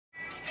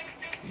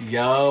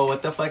Yo,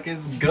 what the fuck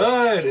is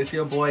good? It's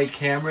your boy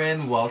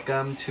Cameron.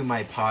 Welcome to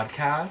my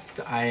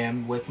podcast. I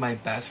am with my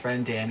best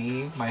friend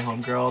Danny, my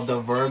homegirl, the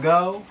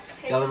Virgo.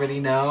 Y'all already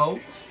know.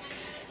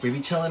 We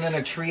be chilling in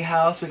a tree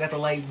house. We got the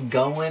lights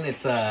going.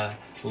 It's a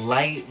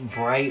light,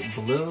 bright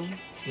blue.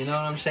 You know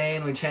what I'm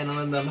saying? We're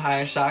channeling them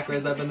higher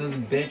chakras up in this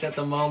bitch at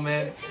the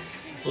moment.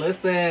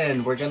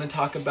 Listen, we're going to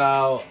talk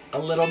about a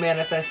little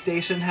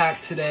manifestation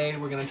hack today.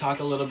 We're going to talk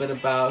a little bit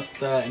about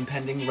the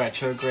impending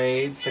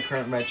retrogrades, the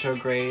current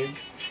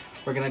retrogrades.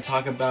 We're going to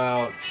talk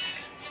about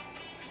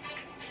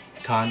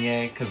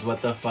Kanye, because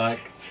what the fuck?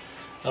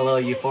 A little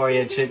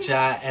euphoria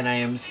chit-chat, and I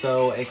am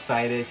so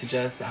excited to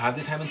just have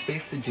the time and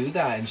space to do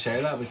that and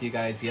share that with you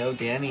guys. Yo,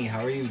 Danny, how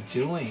are you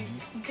doing?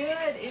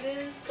 Good. It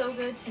is so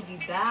good to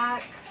be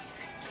back,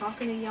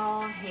 talking to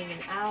y'all,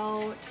 hanging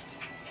out.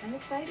 I'm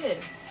excited.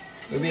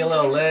 We'll be a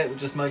little lit. We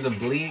just mugged a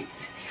bleep.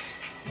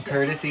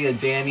 Courtesy of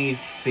Danny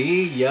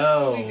C.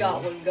 Yo. We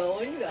got one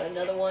going. We got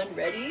another one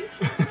ready.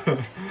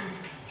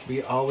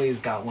 We always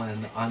got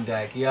one on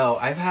deck. Yo,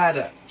 I've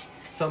had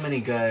so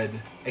many good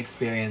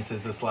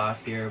experiences this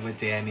last year with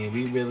Danny.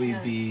 We really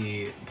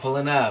be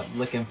pulling up,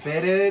 looking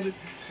fitted.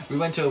 We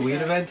went to a weed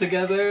event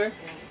together.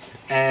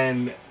 Yes.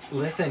 And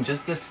listen,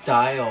 just the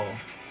style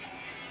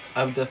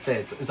of the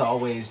fits is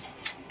always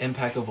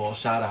impeccable.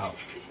 Shout out.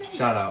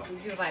 Shout out.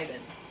 You're vibing.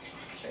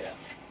 Straight up.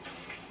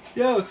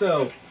 Yo,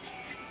 so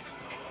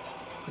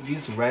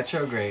these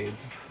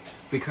retrogrades,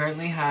 we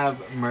currently have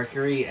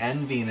Mercury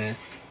and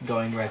Venus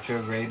going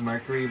retrograde.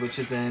 Mercury, which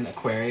is in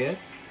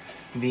Aquarius,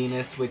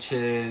 Venus, which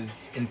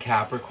is in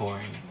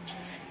Capricorn.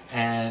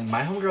 And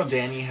my homegirl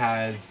Danny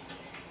has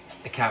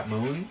a Cap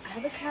Moon. I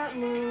have a Cap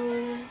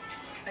Moon,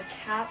 a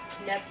Cap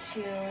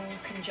Neptune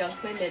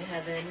conjunct my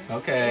midheaven.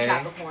 Okay. In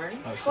Capricorn.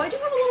 Oh, so I do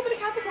have a little bit of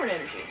Capricorn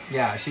energy.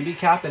 Yeah, she be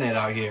capping it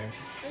out here.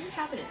 I'm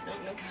capping it.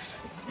 No.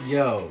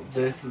 Yo,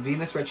 this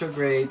Venus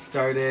retrograde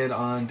started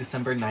on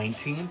December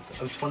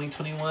 19th of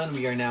 2021.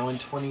 We are now in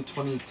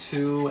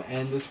 2022,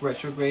 and this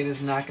retrograde is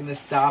not going to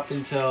stop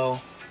until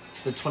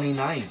the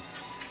 29th.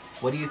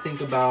 What do you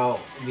think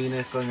about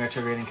Venus going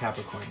retrograde in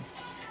Capricorn?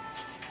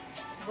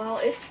 Well,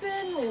 it's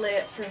been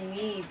lit for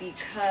me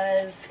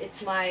because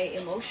it's my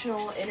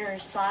emotional inner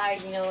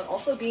side, you know,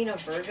 also being a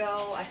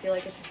Virgo, I feel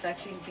like it's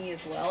affecting me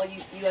as well.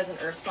 You as an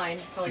earth sign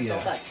probably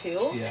felt that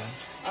too. Yeah.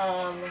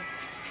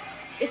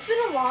 It's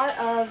been a lot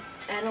of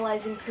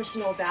analyzing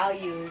personal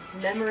values,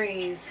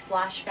 memories,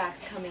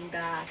 flashbacks coming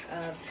back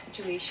of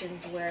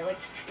situations where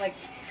like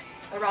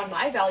around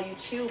my value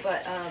too,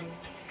 but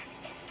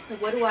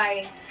like what do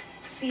I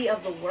see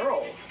of the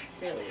world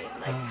really?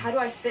 Like how do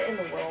I fit in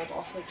the world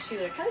also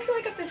too? I kind of feel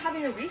like I've been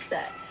having a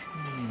reset.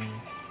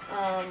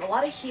 A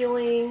lot of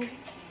healing,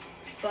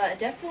 but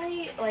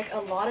definitely like a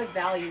lot of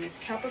values.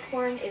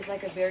 Capricorn is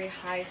like a very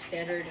high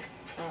standard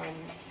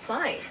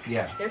sign.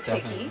 Yeah, they're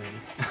picky.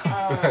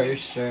 For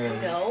sure.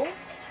 You know,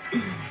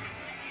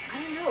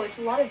 I don't know. It's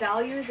a lot of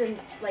values and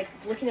like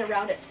looking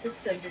around at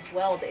systems as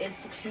well. The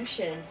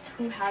institutions,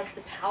 who has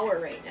the power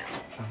right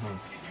now.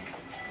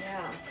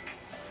 Yeah.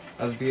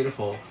 That's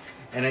beautiful.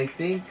 And I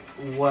think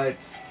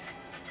what's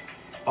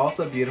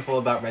also beautiful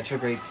about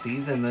retrograde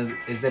season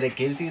is that it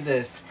gives you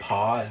this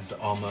pause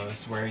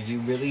almost where you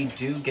really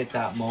do get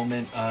that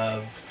moment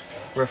of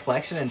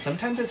reflection. And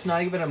sometimes it's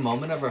not even a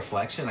moment of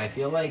reflection. I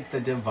feel like the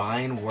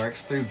divine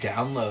works through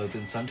downloads,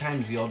 and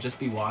sometimes you'll just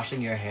be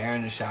washing your hair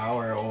in the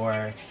shower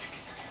or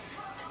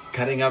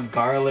cutting up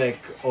garlic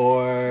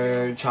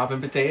or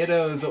chopping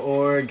potatoes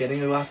or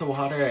getting a glass of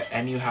water,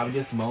 and you have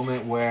this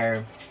moment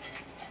where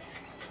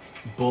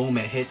boom,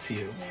 it hits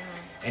you.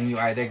 And you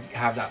either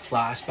have that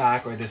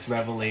flashback or this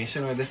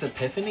revelation or this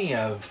epiphany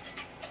of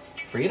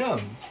freedom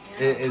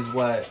is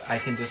what I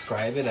can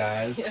describe it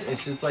as.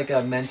 It's just like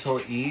a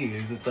mental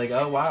ease. It's like,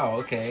 oh wow,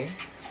 okay,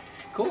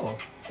 cool.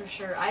 For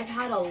sure. I've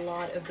had a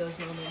lot of those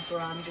moments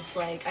where I'm just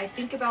like, I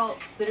think about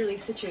literally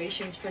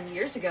situations from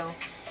years ago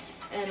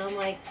and I'm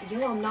like,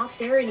 yo, I'm not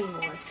there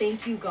anymore.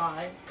 Thank you,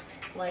 God.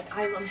 Like,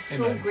 I'm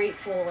so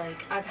grateful.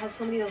 Like, I've had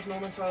so many of those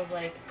moments where I was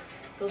like,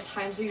 those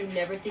times where you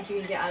never think you're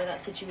going to get out of that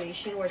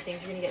situation where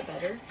things are going to get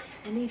better.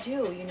 And they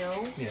do, you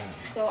know? Yeah.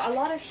 So a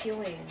lot of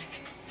healing.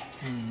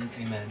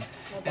 Amen.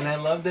 And I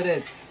love that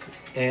it's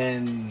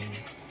in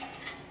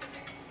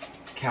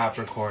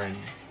Capricorn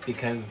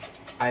because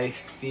I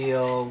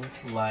feel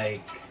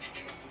like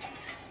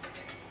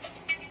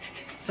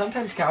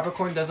sometimes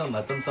Capricorn doesn't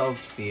let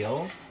themselves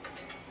feel.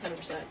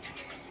 100%.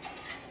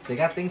 They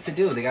got things to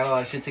do. They got a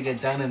lot of shit to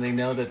get done, and they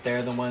know that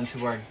they're the ones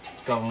who are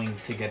going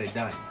to get it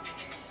done.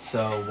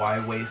 So why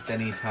waste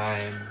any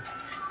time?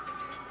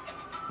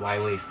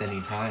 Why waste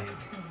any time?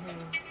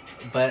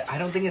 But I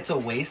don't think it's a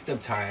waste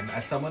of time.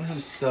 As someone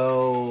who's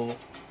so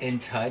in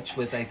touch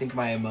with, I think,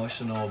 my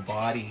emotional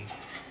body,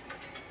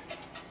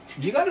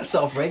 you gotta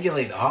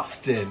self-regulate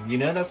often. You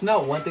know, that's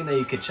not one thing that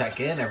you could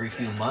check in every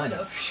few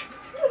months.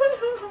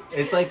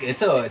 It's like,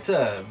 it's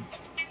a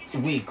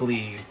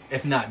weekly,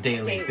 if not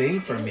daily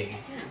thing for me.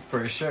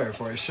 For sure.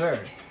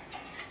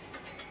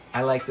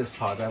 I like this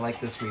pause. I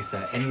like this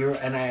reset.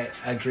 And I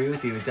agree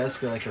with you. It does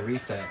feel like a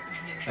reset.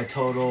 A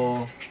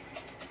total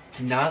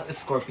not a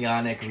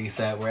scorpionic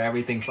reset where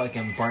everything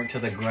fucking burnt to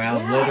the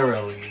ground, Yeah.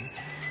 literally.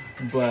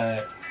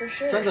 But For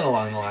sure. something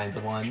along the lines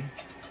of one.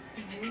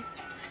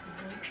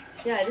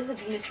 Yeah, it is a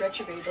Venus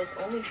retrograde. Those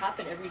only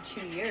happen every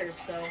 2 years,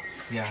 so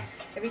Yeah.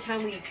 every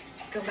time we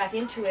go back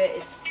into it,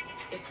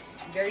 it's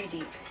very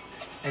deep.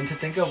 And to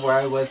think of where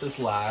I was this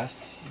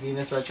last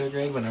Venus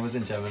retrograde when I was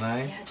in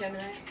Gemini. Yeah,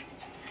 Gemini.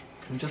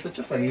 I'm just such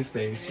a funny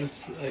space. Just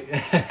like,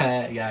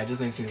 yeah, it just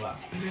makes me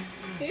laugh.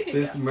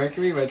 This Yeah.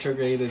 Mercury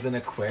retrograde is in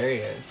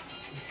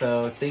Aquarius.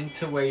 So think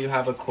to where you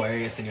have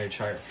Aquarius in your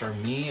chart. For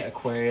me,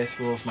 Aquarius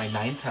rules my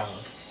 9th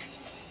house.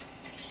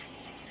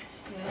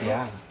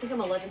 Yeah. I think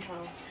I'm 11th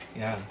house.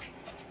 Yeah.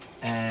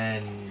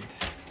 And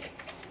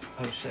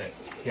oh shit.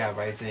 Yeah,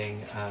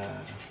 rising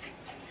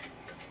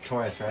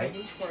Taurus, right?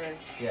 Rising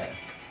Taurus.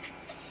 Yes.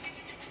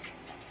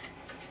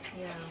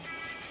 Yeah.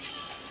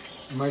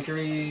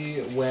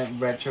 Mercury went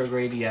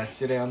retrograde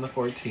yesterday on the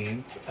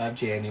 14th of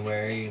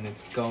January, and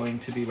it's going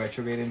to be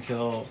retrograde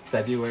until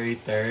February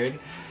 3rd.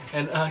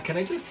 And can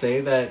I just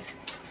say that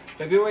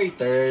February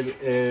 3rd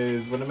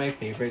is one of my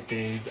favorite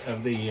days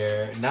of the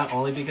year, not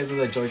only because of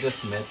the Georgia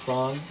Smith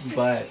song,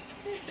 but,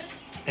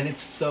 and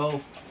it's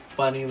so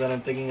funny that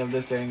I'm thinking of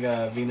this during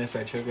Venus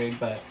retrograde,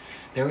 but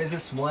there was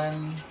this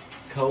one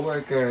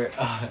coworker,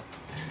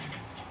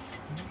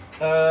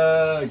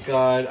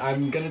 God,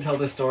 I'm gonna tell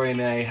this story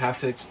and I have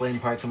to explain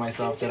parts of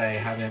myself that I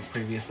haven't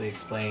previously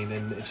explained,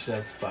 and it's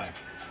just fun.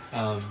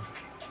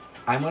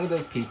 I'm one of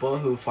those people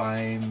who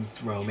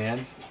finds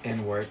romance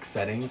in work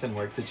settings and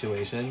work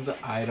situations.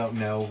 I don't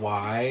know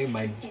why.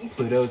 My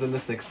Pluto's in the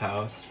 6th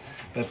house.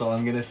 That's all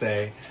I'm gonna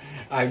say.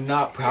 I'm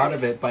not proud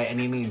of it by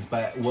any means,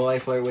 but will I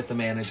flirt with the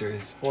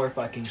managers? For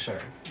fucking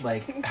sure.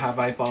 Like, have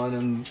I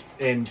fallen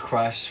in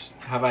crush?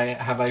 Have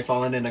I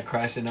fallen in a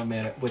crush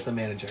with a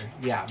manager?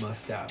 Yeah,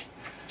 most stuff.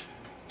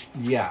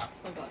 Yeah.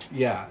 Oh god.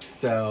 Yeah.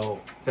 So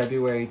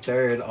February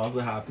 3rd also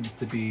happens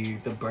to be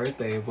the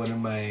birthday of one of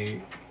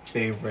my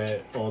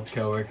favorite old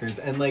coworkers,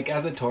 and like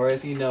as a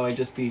Taurus, you know, I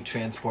just be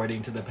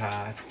transporting to the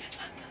past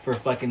for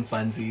fucking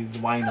funsies.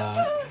 Why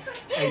not?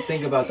 I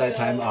think about that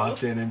time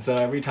often, and so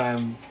every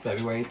time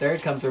February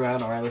 3rd comes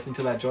around or I listen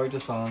to that Georgia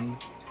song,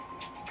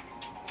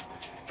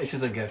 it's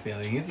just a good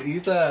feeling.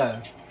 He's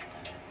a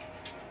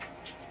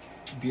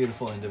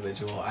beautiful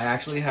individual. I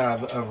actually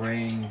have a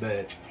ring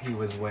that he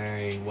was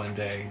wearing one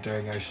day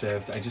during our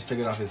shift. I just took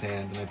it off his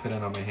hand and I put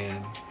it on my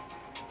hand,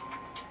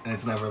 and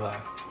it's never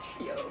left.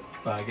 Yo.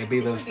 Fuck, it'd be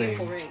It's those a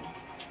beautiful things.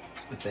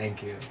 ring.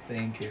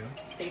 Thank you.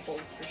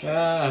 Staples for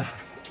sure.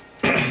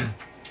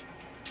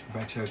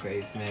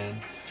 Retrogrades,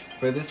 man.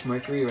 For this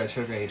Mercury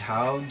retrograde,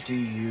 how do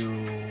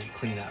you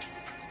clean up?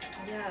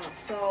 Yeah,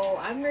 so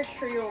I'm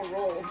mercurial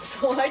rolled,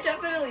 so I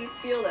definitely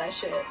feel that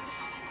shit.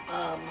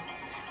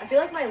 I feel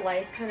like my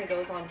life kind of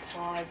goes on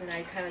pause, and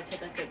I kind of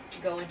take like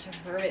a go into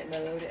hermit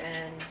mode,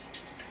 and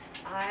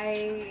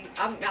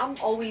I'm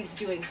always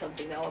doing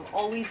something though. I'm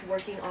always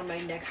working on my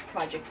next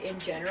project in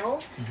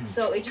general. Mhm.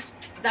 So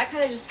that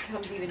kind of just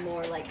becomes even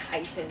more like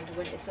heightened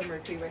when it's a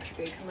Mercury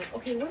retrograde. I'm like,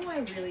 okay, what am I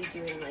really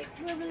doing? Like,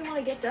 what do I really want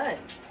to get done?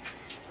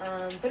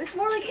 But it's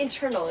more like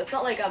internal. It's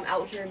not like I'm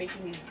out here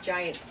making these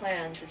giant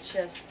plans. It's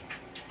just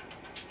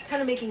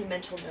kind of making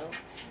mental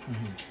notes.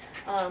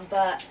 Mm-hmm.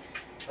 But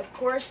of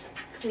course,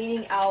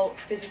 cleaning out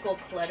physical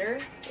clutter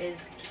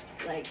is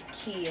like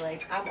key.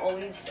 Like I'm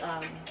always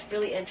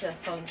really into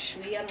feng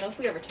shui. I don't know if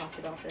we ever talked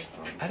about this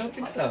on I don't the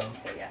think podcast so.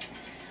 before yet.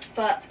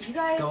 But you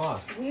guys, Go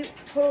off. we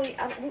totally,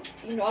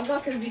 I'm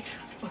not going to make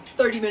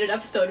a 30-minute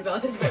episode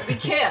about this, but we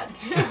can.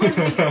 One of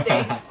these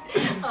days.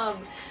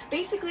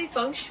 Basically,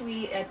 feng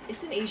shui,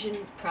 it's an Asian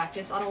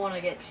practice. I don't want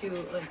to get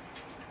too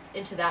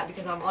into that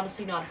because I'm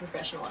honestly not a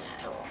professional in it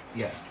at all.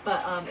 Yes.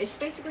 But it's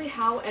basically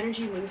how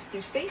energy moves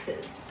through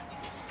spaces.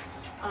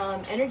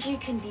 Energy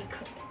can be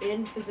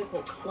in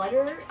physical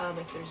clutter,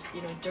 if there's,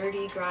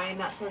 dirty, grime,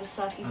 that sort of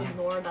stuff, even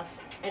more,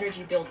 that's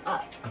energy built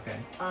up. Okay.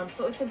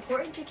 So it's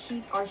important to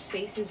keep our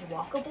spaces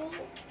walkable,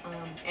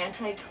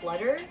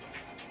 anti-clutter,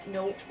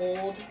 no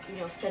old,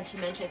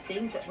 sentimental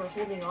things that we're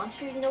holding on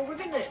to. We're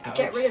gonna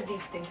get rid of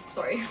these things,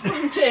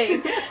 one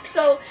day.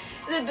 So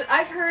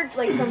I've heard,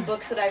 from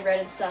books that I've read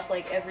and stuff,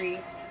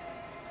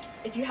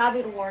 if you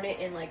haven't worn it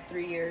in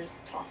 3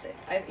 years, toss it.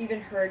 I've even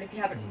heard if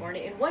you haven't worn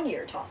it in 1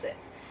 year, toss it.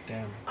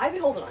 Damn. I've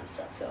been holding on to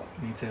stuff, so.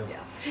 Me too.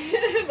 Yeah.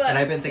 But, and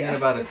I've been thinking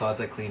about a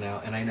closet clean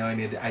out, and I know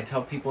I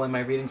tell people in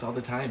my readings all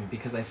the time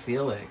because I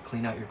feel it,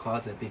 clean out your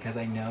closet, because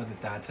I know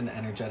that that's an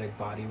energetic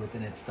body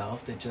within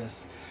itself that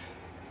just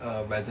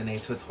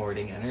resonates with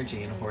hoarding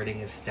energy, and hoarding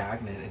is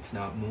stagnant. It's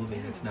not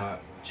moving. It's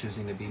not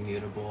choosing to be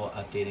mutable,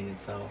 updating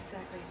itself.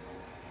 Exactly.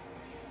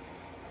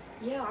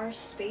 Yeah, our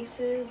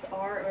spaces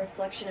are a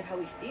reflection of how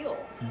we feel.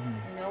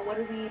 Mm-hmm. What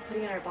are we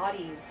putting in our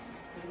bodies?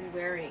 What are we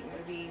wearing? What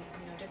are we,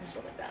 different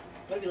stuff like that.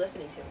 What are we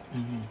listening to?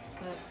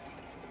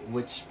 Mm-hmm.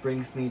 Which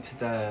brings me to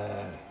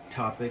the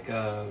topic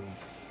of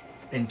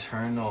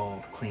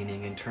internal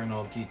cleaning,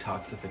 internal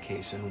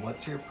detoxification.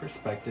 What's your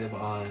perspective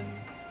on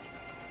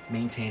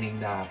maintaining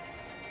that?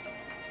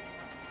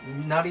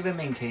 Not even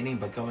maintaining,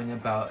 but going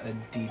about a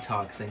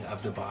detoxing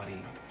of the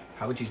body.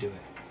 How would you do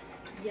it?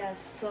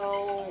 Yes,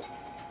 so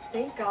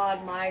thank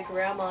God my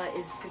grandma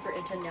is super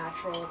into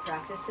natural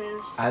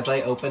practices. As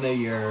I open a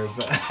yerb.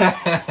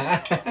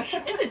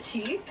 It's a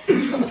tea.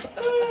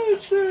 Oh,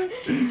 shit.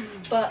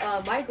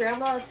 But my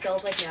grandma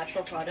sells like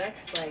natural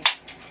products like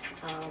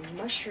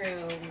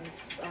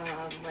mushrooms,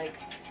 like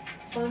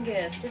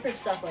fungus, different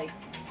stuff like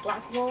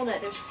black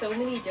walnut. There's so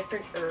many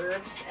different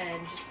herbs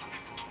and just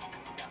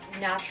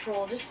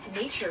natural, just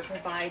nature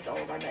provides all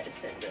of our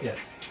medicine, really.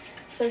 Yes.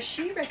 So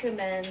she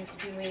recommends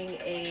doing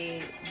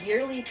a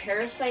yearly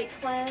parasite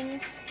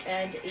cleanse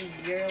and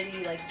a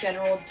yearly like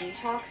general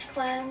detox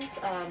cleanse.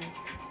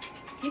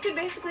 You could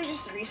basically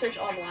just research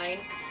online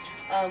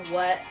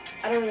what,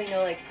 I don't really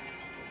know, like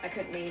I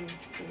couldn't name,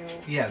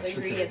 the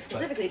ingredients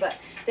specifically, but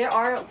there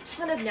are a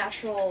ton of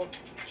natural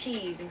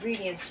teas,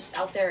 ingredients just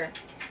out there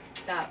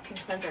that can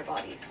cleanse our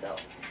bodies. So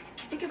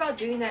think about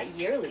doing that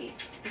yearly,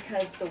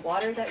 because the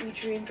water that we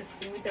drink, the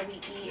food that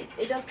we eat,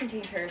 it does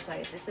contain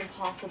parasites. It's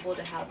impossible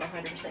to have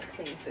 100%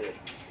 clean food.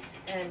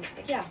 And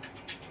yeah,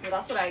 well,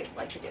 that's what I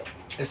like to do.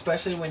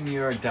 Especially when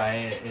your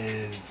diet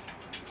is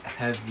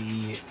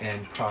heavy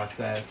in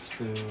processed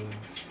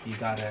foods, you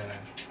gotta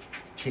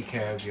take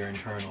care of your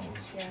internals.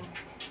 Yeah.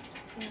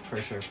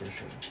 For sure.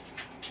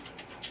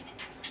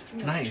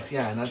 Yeah, Nice,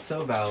 yeah, and that's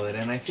so valid.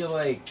 And I feel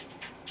like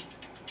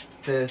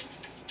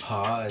this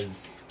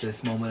pause,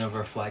 this moment of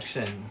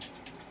reflection,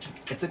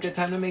 it's a good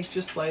time to make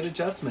just slight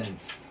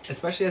adjustments.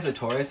 Especially as a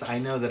Taurus, I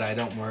know that I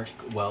don't work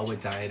well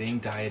with dieting.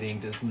 Dieting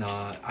does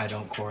not, I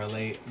don't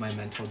correlate. My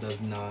mental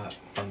does not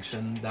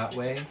function that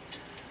way.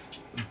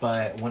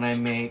 But when I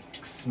make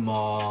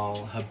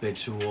small,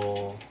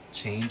 habitual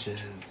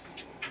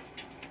changes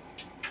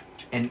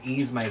and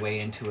ease my way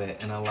into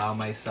it and allow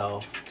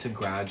myself to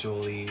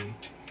gradually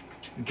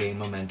gain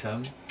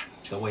momentum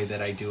the way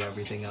that I do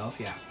everything else,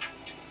 yeah,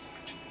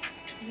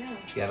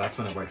 that's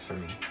when it works for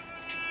me.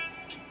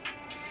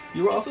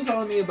 You were also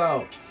telling me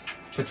about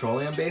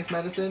petroleum-based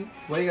medicine.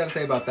 What do you got to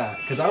say about that?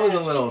 Because I was a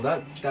little,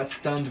 that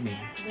stunned me.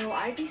 No,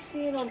 I be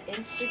seeing on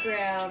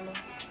Instagram,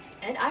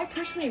 and I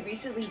personally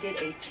recently did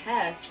a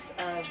test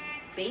of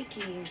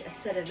baking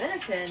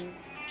acetaminophen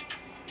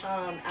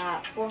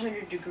at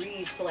 400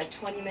 degrees for like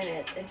 20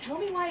 minutes, and tell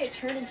me why it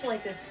turned into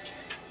like this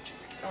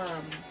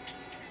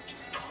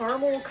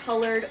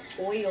caramel-colored,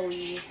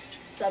 oily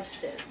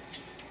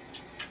substance.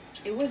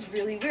 It was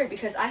really weird,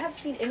 because I have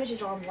seen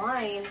images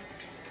online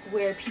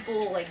where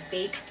people like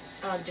bake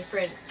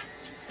different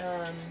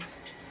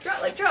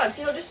drugs,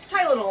 just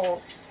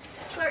Tylenol,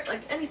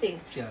 like anything.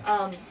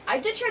 Yeah. I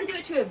did try to do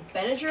it to a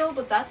Benadryl,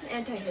 but that's an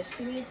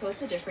antihistamine, so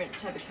it's a different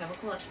type of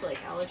chemical. That's for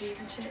like allergies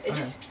and shit.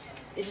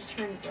 It just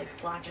turned like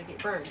black, like it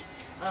burned.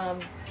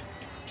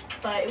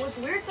 But it was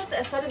weird that the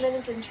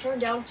acetaminophen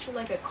turned down to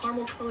like a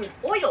caramel colored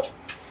oil.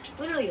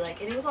 Literally,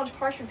 like, and it was on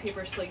parchment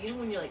paper, so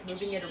when you're like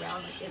moving it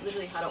around, like it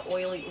literally had an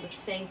oil, it was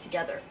staying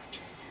together.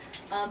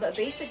 But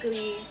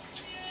basically,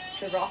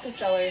 the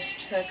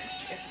Rockefellers took,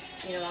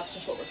 that's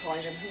just what we're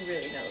calling them. Who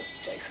really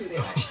knows, like, who they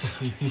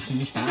actually?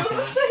 You know what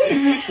I'm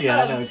saying?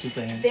 Yeah, I know what you're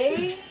saying.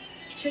 They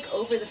took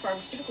over the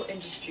pharmaceutical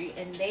industry,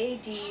 and they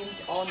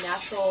deemed all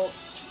natural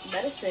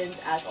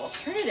medicines as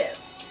alternative,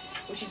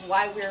 which is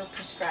why we're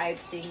prescribed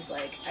things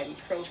like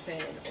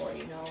ibuprofen or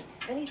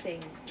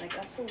anything like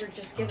that's what we're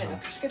just given, a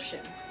prescription.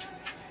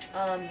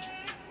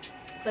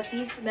 But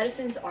these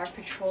medicines are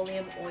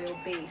petroleum oil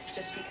based,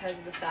 just because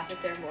of the fact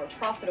that they're more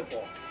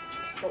profitable.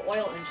 It's the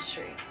oil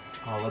industry.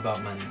 All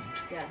about money.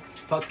 Yes.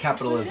 Fuck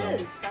capitalism.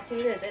 That's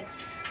what it is. And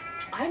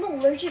I'm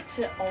allergic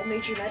to all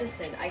major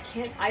medicine.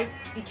 I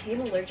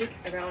became allergic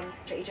around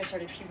the age I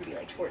started puberty,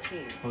 like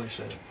 14. Holy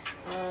shit.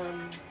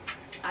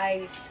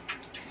 I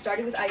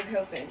started with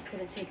ibuprofen,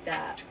 couldn't take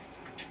that.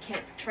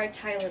 Tried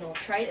Tylenol,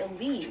 tried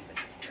Aleve,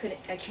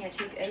 I can't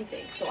take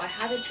anything. So I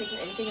haven't taken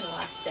anything in the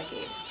last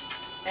decade.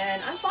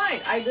 And I'm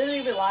fine. I literally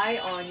rely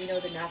on,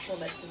 the natural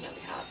medicine that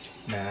we have.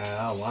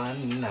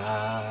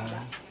 Marijuana.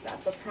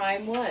 That's a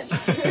prime one.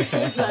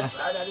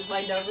 That is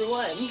my number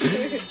one.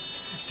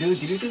 Dude,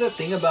 did you see the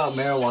thing about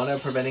marijuana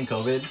preventing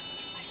COVID?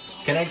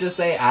 Can I just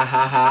say,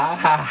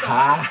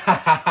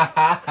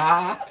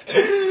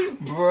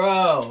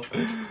 bro?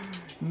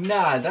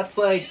 Nah, that's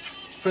like,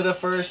 for the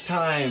first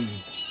time,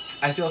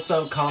 I feel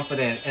so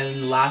confident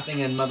and laughing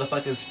in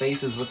motherfuckers'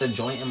 faces with a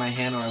joint in my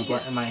hand or a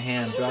blunt in my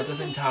hand throughout this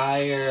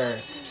entire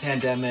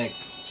pandemic.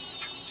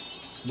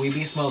 We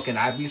be smoking,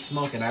 I be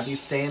smoking, I be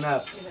staying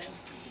up.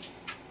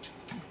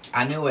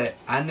 I knew it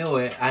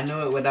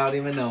without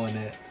even knowing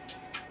it.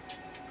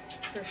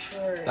 For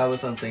sure. That was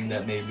something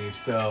that made me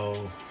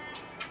so...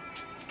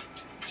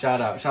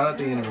 Shout out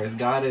the universe.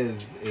 God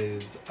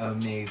is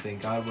amazing.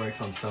 God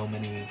works on so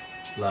many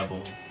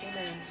levels.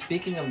 Amen.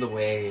 Speaking of the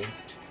way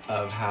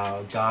of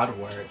how God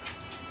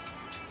works,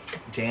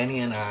 Danny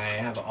and I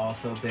have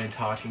also been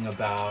talking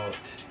about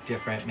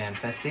different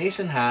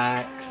manifestation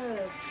hacks.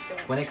 Yes.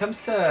 When it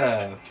comes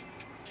to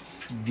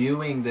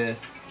viewing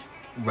this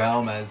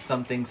realm as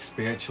something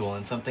spiritual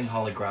and something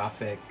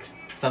holographic,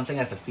 something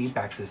as a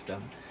feedback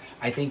system,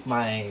 I think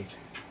my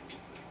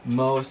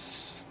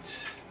most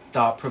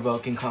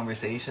thought-provoking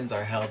conversations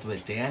are held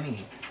with Danny.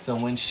 So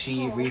when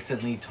she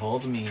recently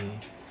told me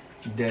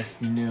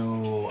this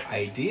new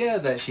idea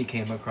that she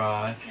came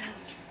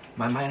across,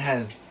 my mind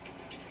has,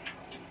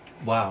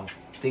 wow,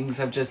 things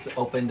have just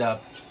opened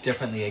up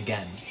differently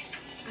again.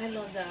 I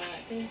love that.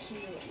 Thank you.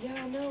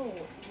 Yeah, no,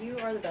 you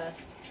are the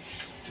best.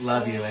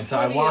 Love you. And so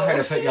I want her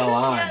to put y'all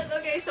on. Yes,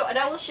 okay, so, and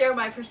I will share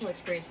my personal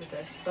experience with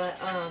this, but,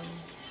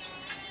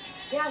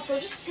 yeah, so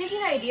just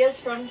taking ideas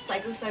from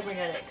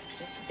psycho-cybernetics,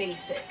 just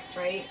basic,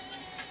 right?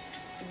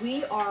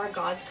 We are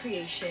God's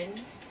creation.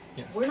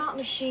 Yes. We're not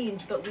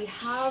machines, but we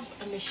have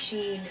a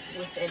machine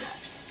within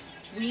us.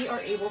 We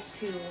are able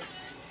to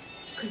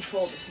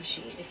control this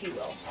machine, if you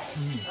will.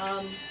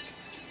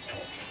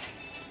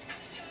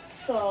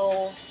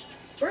 So,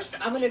 first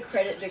I'm going to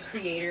credit the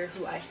creator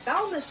who I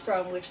found this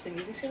from, which the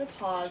music's going to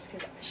pause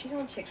because she's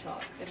on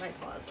TikTok. It might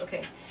pause.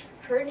 Okay.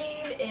 Her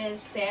name is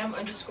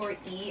Sam_E_pants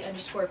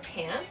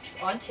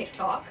on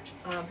TikTok.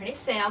 Her name's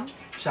Sam.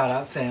 Shout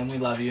out Sam, we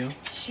love you.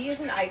 She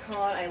is an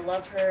icon. I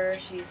love her.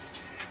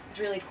 She's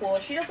really cool.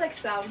 She does like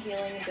sound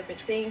healing and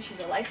different things. She's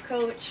a life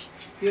coach.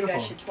 Beautiful. You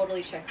guys should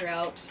totally check her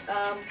out.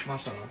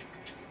 Mashallah.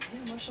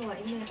 Yeah, mashallah,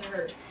 amen to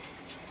her.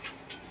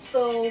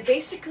 So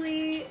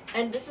basically,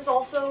 and this is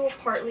also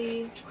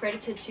partly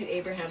credited to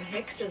Abraham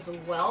Hicks as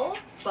well,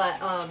 but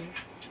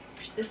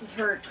this is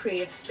her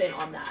creative spin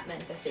on that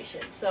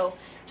manifestation. So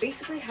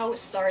basically how it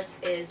starts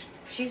is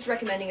she's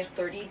recommending a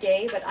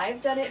 30-day, but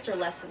I've done it for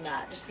less than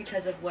that just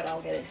because of what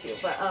I'll get into.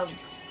 But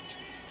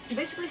you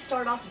basically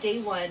start off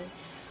day one.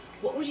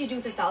 What would you do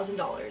with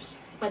 $1,000?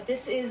 But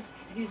this is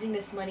using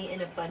this money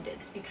in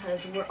abundance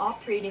because we're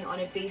operating on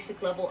a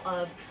basic level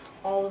of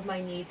all of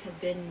my needs have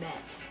been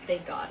met,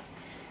 thank God.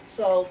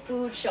 So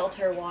food,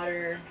 shelter,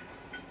 water,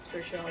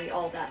 spirituality,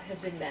 all that has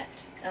been met.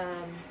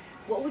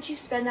 What would you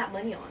spend that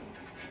money on?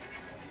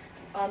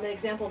 An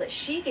example that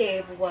she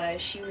gave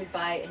was she would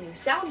buy a new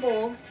sound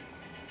bowl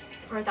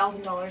for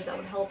 $1,000 that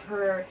would help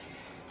her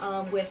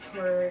with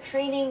her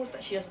training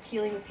that she does with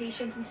healing with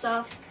patients and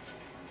stuff.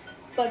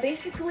 But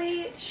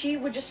basically, she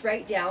would just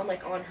write down,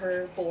 like on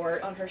her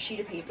board, on her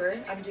sheet of paper.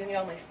 I'm doing it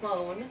on my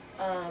phone.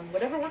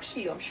 Whatever works for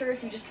you. I'm sure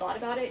if you just thought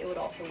about it, it would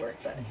also work.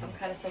 But I'm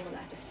kind of someone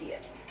that has to see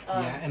it.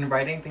 Yeah, and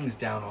writing things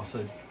down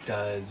also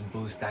does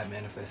boost that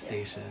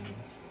manifestation.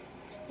 Yes.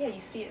 Yeah,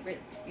 you see it.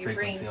 Your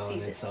brain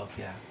sees it itself.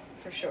 Yeah,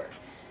 for sure.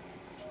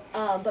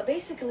 But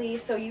basically,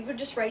 so you would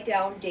just write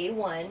down day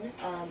one,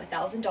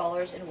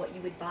 $1,000 and what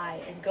you would buy,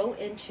 and go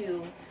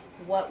into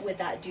what would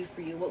that do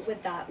for you? What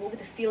would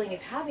the feeling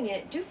of having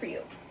it do for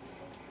you?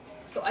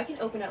 So I can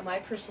open up my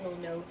personal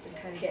notes and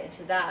kind of get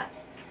into that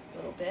a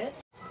little bit.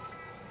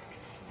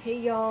 Hey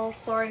y'all,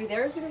 sorry,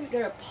 there's gonna be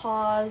a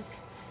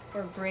pause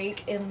or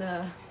break in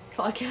the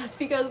podcast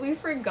because we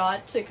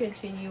forgot to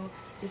continue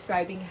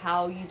describing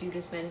how you do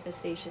this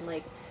manifestation,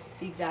 like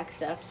the exact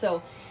steps.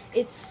 So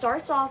it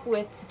starts off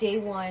with day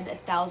one,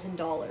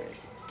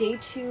 $1,000. Day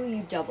two,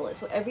 you double it.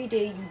 So every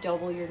day you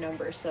double your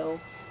number. So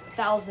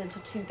 1,000 to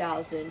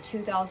 2,000,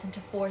 2,000 to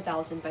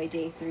 4,000 by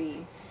day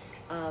three.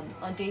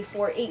 On day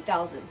 4,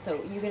 8,000.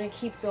 So you're gonna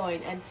keep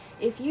going. And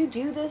if you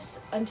do this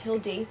until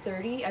day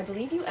 30, I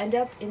believe you end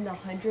up in the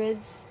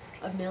hundreds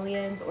of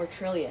millions or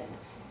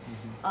trillions.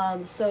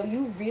 So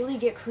you really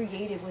get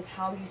creative with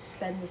how you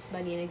spend this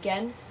money. And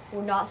again,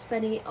 we're not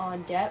spending it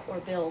on debt or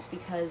bills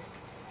because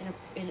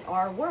in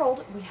our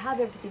world, we have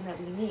everything that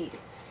we need.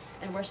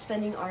 And we're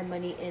spending our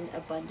money in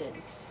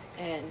abundance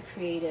and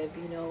creative,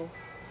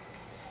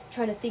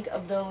 trying to think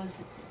of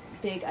those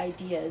big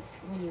ideas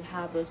when you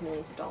have those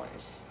millions of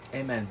dollars.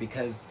 Amen.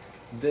 Because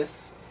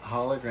this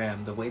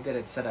hologram, the way that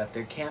it's set up,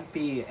 there can't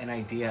be an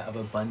idea of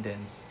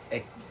abundance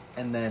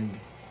and then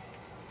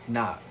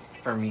not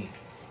for me.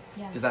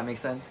 Yes. Does that make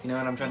sense? You know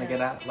what I'm trying to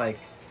get at? Like,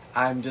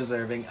 I'm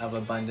deserving of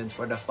abundance.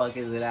 Where the fuck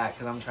is it at?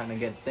 Because I'm trying to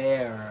get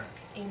there.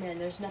 Amen.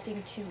 There's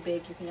nothing too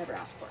big you can ever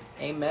ask for.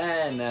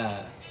 Amen.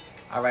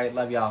 All right.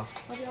 Love y'all.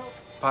 Love y'all.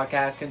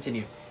 Podcast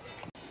continue.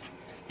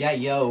 Yeah,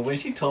 yo, when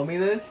she told me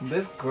this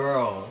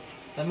girl,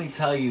 let me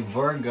tell you,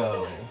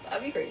 Virgo,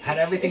 That'd be crazy. had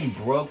everything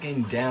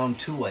broken down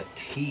to a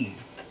T.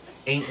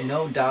 Ain't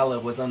no dollar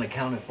was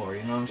unaccounted for,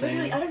 you know what I'm saying?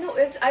 Literally, I don't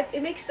know,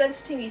 it makes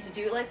sense to me to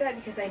do it like that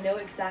because I know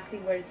exactly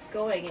where it's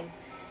going. And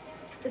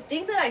the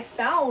thing that I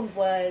found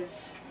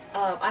was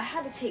I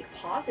had to take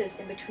pauses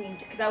in between,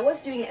 because I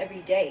was doing it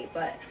every day,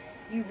 but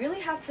you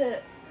really have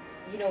to,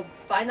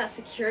 find that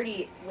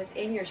security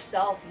within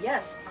yourself.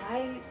 Yes,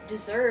 I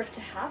deserve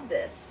to have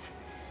this.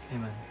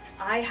 Amen.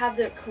 I have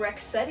the correct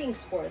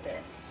settings for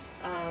this.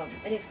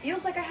 And it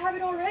feels like I have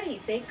it already.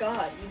 Thank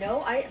God.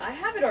 I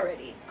have it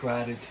already.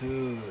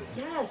 Gratitude.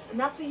 Yes, and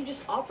that's what you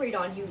just operate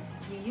on. You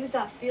use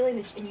that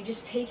feeling and you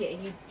just take it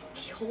and you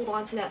hold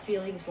on to that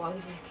feeling as long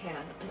as you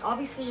can. And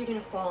obviously you're going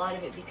to fall out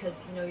of it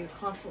because, you're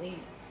constantly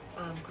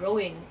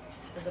growing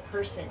as a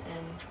person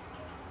and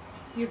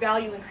your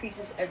value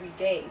increases every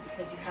day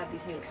because you have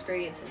these new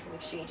experiences and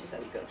exchanges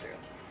that we go through.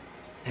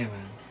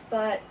 Amen.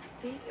 But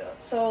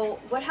so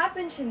what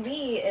happened to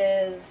me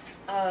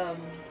is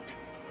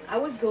I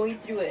was going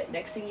through it.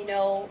 Next thing you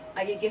know,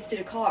 I get gifted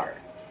a car.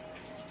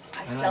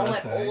 I know, sell my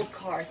that's right. old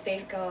car,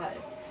 thank God.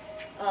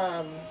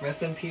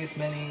 Rest in peace,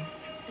 Minnie.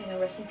 You know,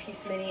 rest in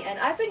peace, Minnie. And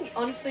I've been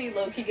honestly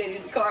low-key getting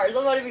into cars.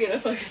 I'm not even gonna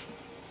fucking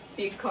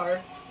be a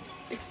car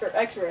expert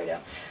right now.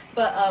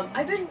 But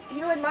I've been,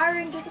 you know,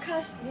 admiring different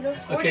kinds of, you know,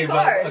 sporty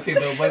cars.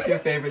 But what's your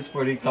favorite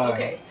sporty car?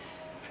 Okay.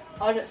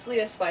 Honestly,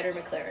 a Spider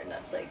McLaren.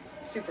 That's like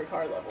super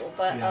car level.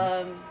 But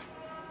Yeah.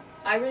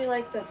 I really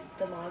like the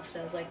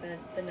Mazdas, like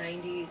the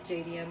 90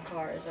 JDM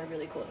cars are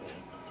really cool to me.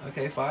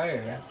 Okay,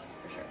 fire. Yes,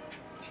 for sure.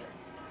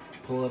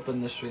 Pull up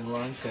in the Sri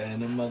Lanka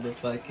in a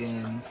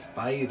motherfucking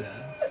Spider.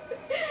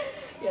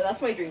 Yeah,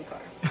 that's my dream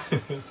car.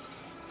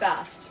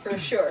 Fast, for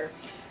sure.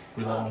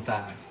 We love them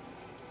fast.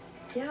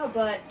 Yeah,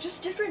 but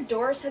just different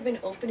doors have been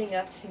opening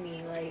up to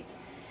me, like,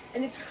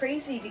 and it's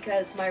crazy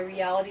because my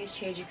reality is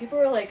changing. People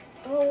are like,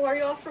 "Oh, are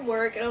you off from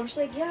work?" And I'm just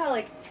like, "Yeah,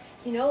 like,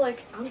 you know,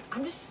 like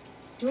I'm just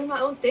doing my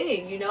own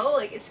thing, you know."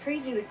 Like, it's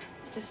crazy, like,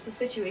 just the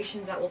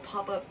situations that will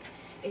pop up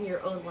in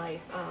your own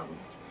life.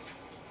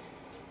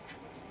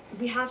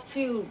 We have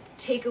to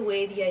take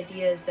away the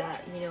ideas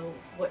that, you know,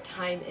 what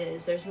time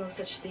is. There's no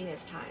such thing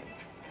as time.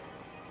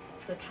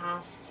 The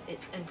past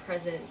and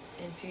present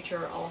and future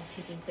are all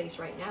taking place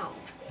right now.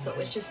 So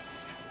it's just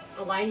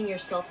aligning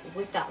yourself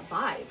with that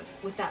vibe,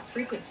 with that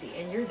frequency,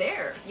 and you're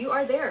there. You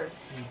are there.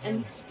 Mm-hmm.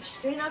 And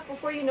soon enough,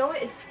 before you know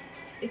it,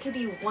 it could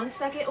be 1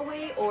 second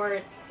away,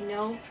 or, you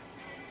know,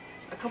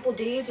 a couple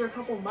days or a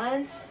couple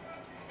months,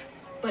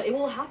 but it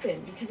will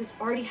happen because it's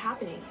already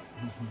happening.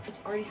 Mm-hmm.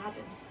 It's already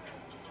happened.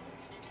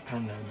 I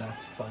know,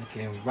 that's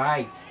fucking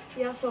right.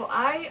 Yeah, so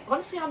I'm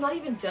not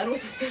even done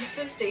with this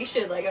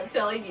manifestation, like I'm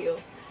telling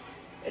you.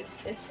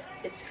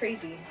 It's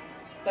crazy.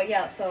 But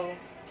yeah, so,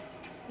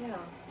 yeah.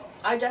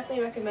 I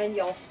definitely recommend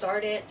y'all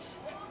start it.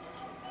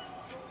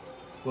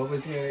 What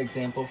was your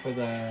example for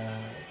the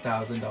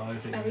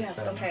 $1,000 that you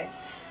spent? Okay.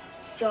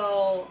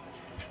 So,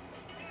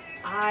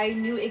 I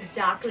knew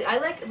exactly, I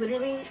like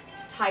literally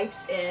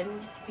typed in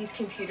these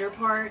computer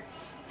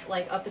parts,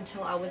 like up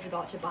until I was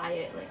about to buy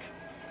it, like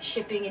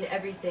shipping and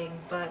everything,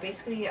 but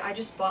basically I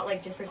just bought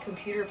like different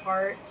computer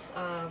parts,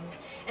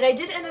 and I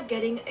did end up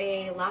getting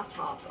a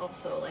laptop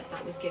also, like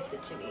that was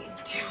gifted to me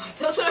too.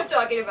 That's what I'm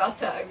talking about,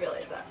 that I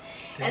realized that.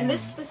 Damn. And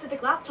this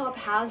specific laptop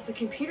has the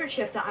computer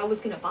chip that I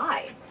was gonna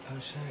buy. Oh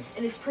shit.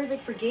 And it's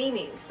perfect for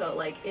gaming, so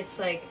like it's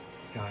like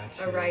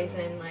gotcha. A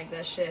Ryzen, like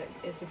that shit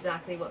is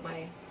exactly what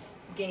my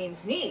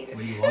games need.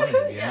 What you wanted,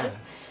 yeah. Yes.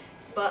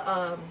 But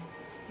yeah.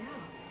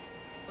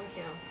 Like,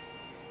 yeah.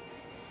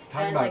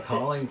 Talking about like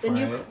calling for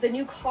it. The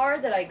new car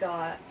that I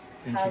got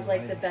has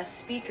like the best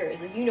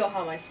speakers, and you know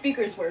how my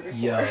speakers were before.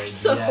 Yo,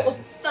 so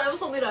yes. That was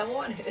something I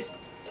wanted.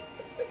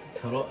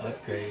 Total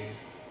upgrade.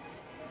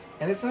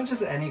 And it's not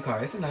just any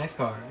car; it's a nice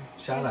car.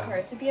 Shout out.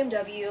 It's a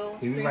BMW.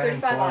 It's a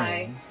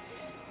 335i.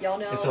 Y'all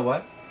know. It's a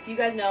what? If you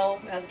guys know,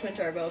 it has a twin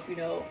turbo. If you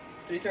know,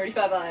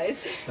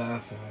 335i's.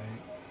 That's right.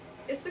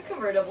 It's a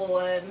convertible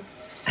one.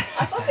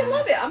 I fucking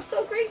love it. I'm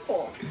so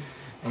grateful.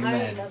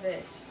 Amen. I love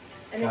it.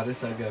 And God is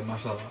so good,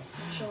 mashallah.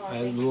 I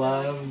thank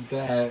love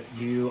that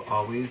you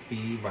always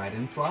be ride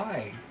and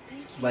fly.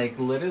 Thank you. Like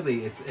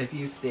literally, if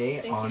you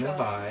stay on a God.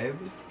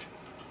 vibe,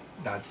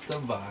 that's the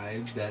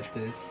vibe that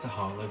this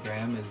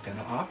hologram is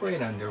gonna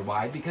operate under.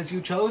 Why? Because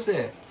you chose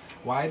it.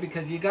 Why?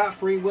 Because you got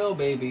free will,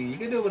 baby. You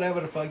can do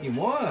whatever the fuck you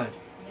want.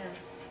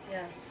 Yes,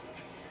 yes.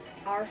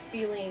 Our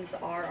feelings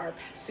are our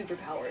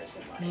superpowers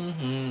in life.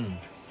 Mm-hmm.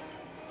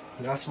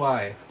 That's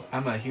why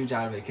I'm a huge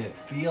advocate.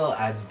 Feel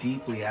as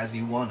deeply as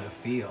you want to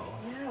feel.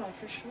 Yeah,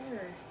 for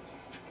sure.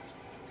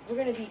 We're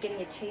going to be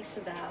getting a taste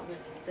of that with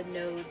the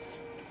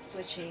nodes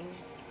switching.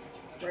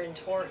 We're in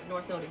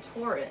North Node in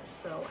Taurus,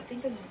 so I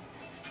think this is...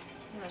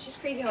 Yeah, it's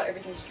just crazy how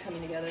everything's just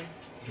coming together.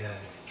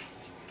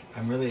 Yes.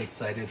 I'm really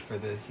excited for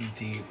this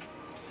deep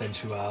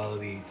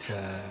sensuality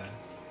to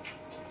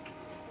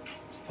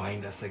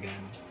find us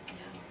again.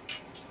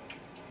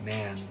 Yeah.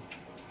 Man.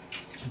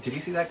 Did you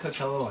see that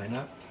Coachella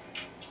lineup?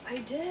 I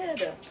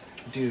did.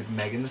 Dude,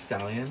 Megan Thee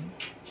Stallion.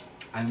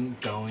 I'm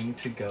going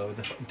to go.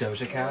 The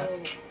Doja Cat.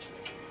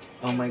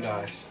 Oh my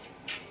gosh.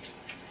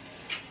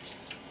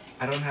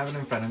 I don't have it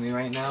in front of me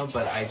right now,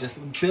 but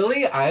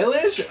Billie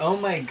Eilish? Oh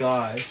my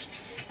gosh.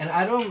 And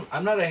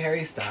I'm not a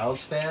Harry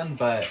Styles fan,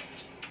 but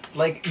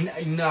like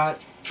I'm not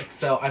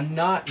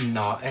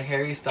a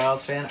Harry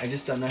Styles fan. I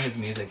just don't know his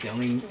music. The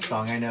only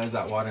song I know is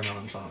that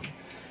Watermelon song.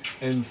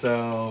 And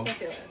so I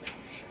feel it.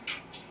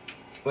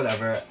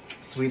 Whatever.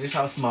 Swedish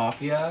House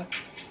Mafia.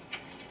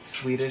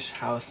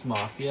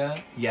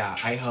 Yeah,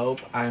 I hope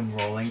I'm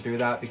rolling through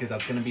that because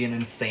that's gonna be an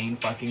insane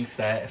fucking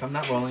set. If I'm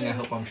not rolling, I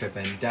hope I'm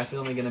tripping.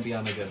 Definitely gonna be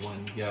on a good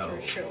one. Yo.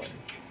 For sure.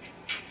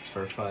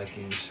 For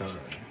fucking sure.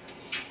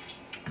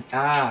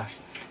 Ah,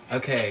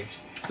 okay.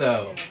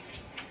 So.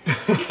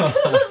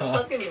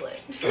 That's gonna be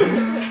lit.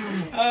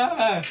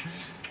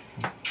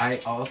 I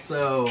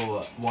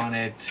also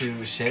wanted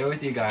to share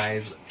with you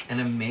guys an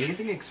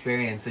amazing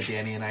experience that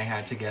Danny and I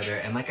had together.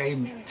 And like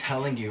I'm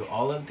telling you,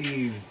 all of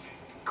these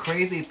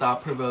crazy,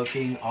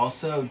 thought-provoking,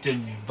 also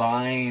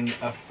divine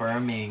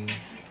affirming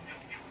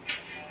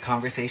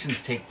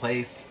conversations take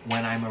place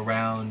when I'm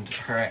around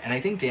her. And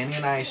I think Danny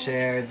and I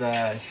share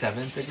the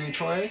 7th degree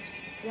Taurus.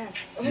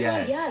 Yes. Oh my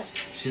god,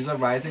 yes. She's a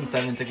rising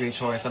 7th degree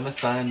Taurus. I'm a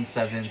sun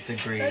 7th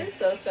degree. That is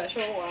so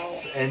special. Wow.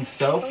 And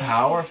so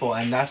powerful.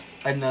 And that's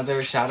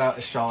another shout out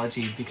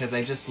astrology, because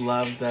I just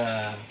love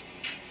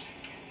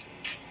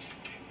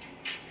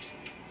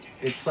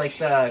it's like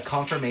the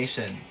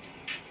confirmation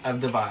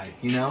of the vibe,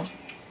 you know?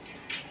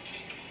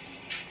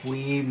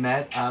 We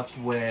met up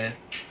with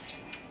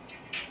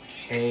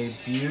a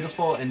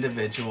beautiful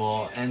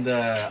individual, and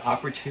the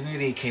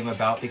opportunity came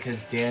about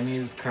because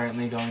Danny's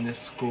currently going to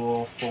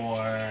school for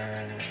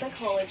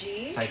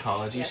psychology.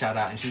 Yes. Shout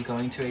out. And she's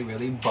going to a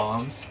really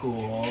bomb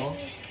school.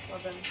 Yes.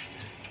 Love them.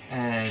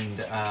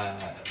 And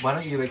why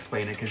don't you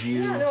explain it, because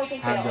you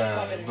have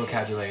the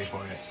vocabulary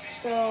for it.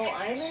 So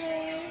I'm in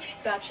a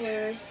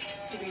bachelor's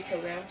degree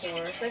program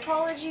for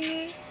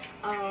psychology.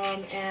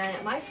 And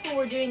at my school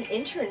we're doing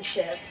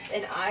internships,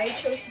 and I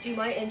chose to do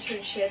my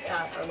internship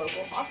at our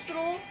local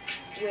hospital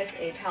with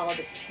a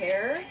palliative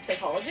care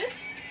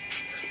psychologist,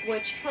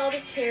 which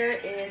palliative care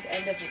is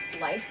end of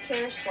life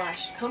care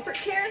 / comfort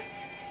care,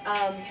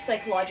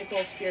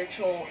 psychological,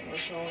 spiritual,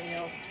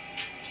 emotional,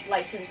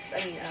 licensed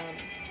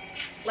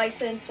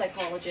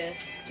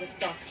psychologist with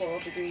doctoral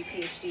degree,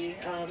 PhD.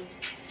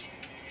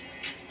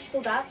 So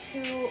that's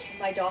who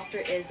my doctor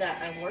is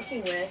that I'm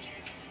working with.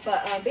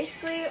 But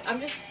basically, I'm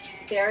just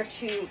there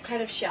to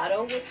kind of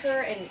shadow with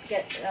her and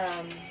get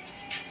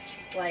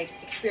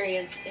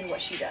experience in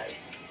what she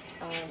does.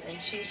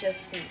 And she's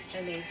just an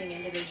amazing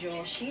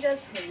individual. She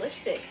does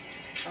holistic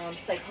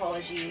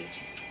psychology,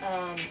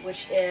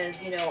 which is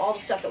all the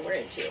stuff that we're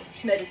into: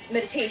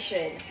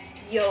 meditation,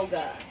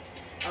 yoga,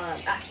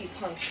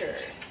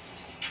 acupuncture.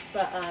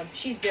 But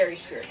she's very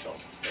spiritual,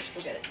 which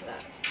we'll get into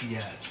that.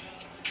 Yes.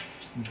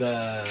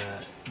 The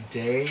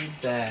day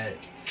that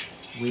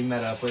we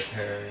met up with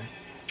her,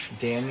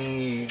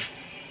 Danny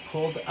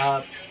pulled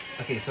up.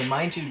 Okay, so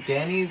mind you,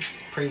 Danny's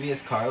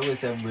previous car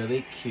was a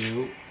really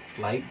cute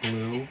light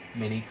blue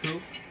Mini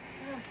Coupe.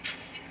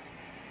 Yes.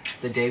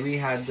 The day we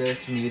had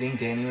this meeting,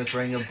 Danny was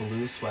wearing a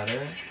blue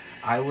sweater.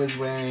 I was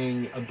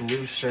wearing a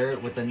blue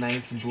shirt with a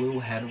nice blue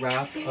head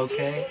wrap,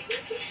 okay?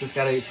 Just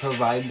gotta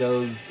provide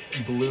those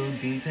blue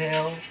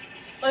details.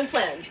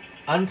 Unplanned,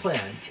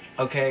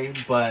 okay?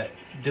 But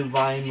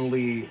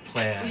divinely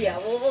planned. Yeah,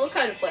 we'll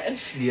kind of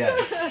planned.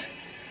 Yes.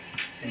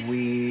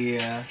 We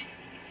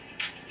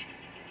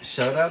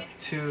showed up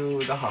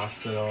to the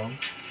hospital.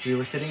 We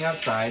were sitting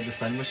outside. The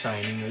sun was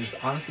shining. It was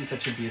honestly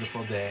such a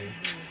beautiful day.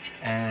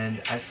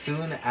 And as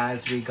soon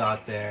as we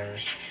got there,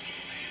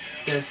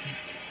 this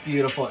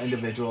beautiful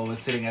individual was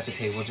sitting at the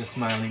table just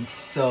smiling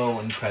so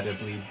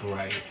incredibly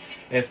bright.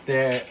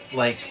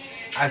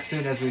 As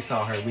soon as we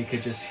saw her, we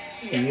could just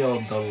feel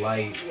the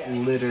light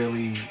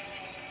literally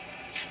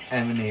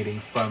emanating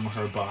from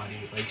her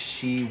body. Like,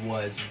 she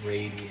was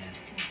radiant.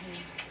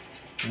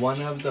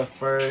 One of the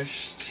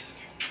first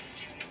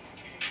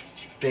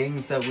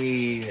things that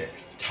we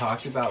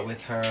talked about with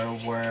her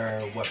were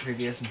what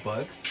previous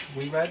books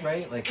we read,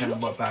 right? Like, kind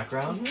of what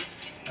background.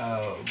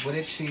 What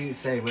did she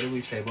say? What did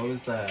we say? What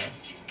was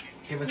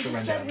give us the rundown. We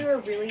said we were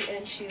really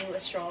into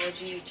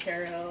astrology,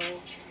 tarot,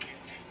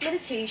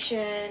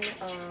 meditation,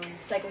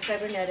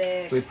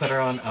 psycho-cybernetics. We put her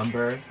on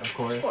Umber, of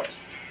course. Of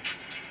course.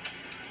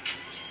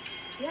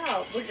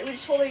 Yeah, we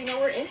just told her,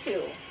 we're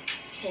into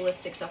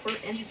holistic stuff. We're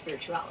into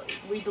spirituality.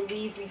 We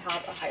believe we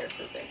have a higher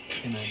purpose.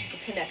 And Amen. We're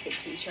connected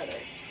to each other.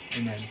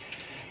 Amen.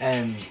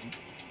 And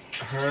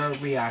her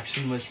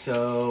reaction was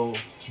so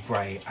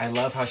bright. I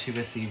love how she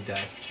received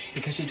us,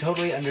 because she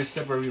totally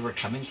understood where we were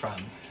coming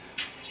from.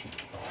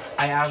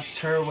 I asked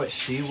her what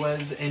she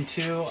was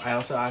into. I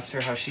also asked her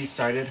how she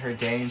started her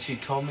day, and she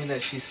told me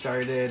that she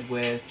started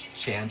with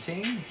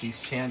chanting. These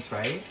chants,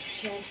 right?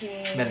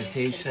 Chanting.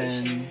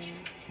 Meditation.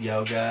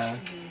 Yoga.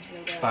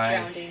 Yoga. 5,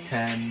 Grounding.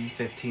 10,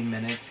 15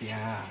 minutes.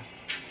 Yeah.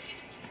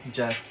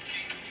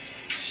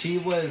 She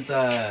was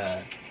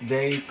a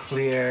very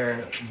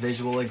clear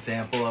visual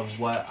example of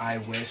what I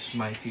wish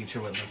my future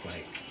would look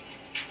like.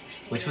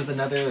 Which was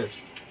another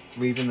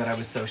reason that I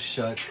was so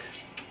shook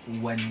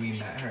when we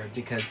met her,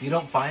 because you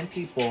don't find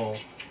people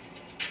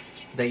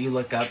that you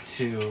look up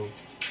to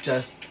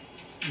just,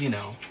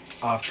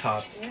 off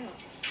tops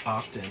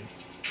often.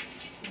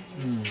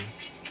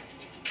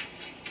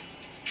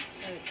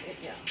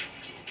 Yeah.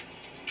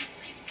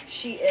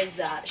 She is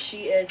that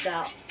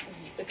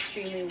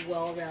extremely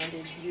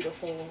well-rounded,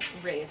 beautiful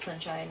ray of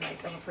sunshine,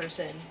 of a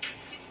person.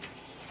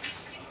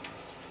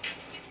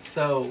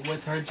 So,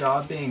 with her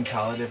job being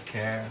palliative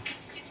care,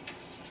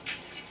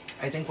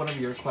 I think one of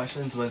your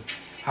questions was,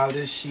 how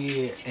does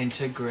she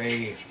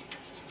integrate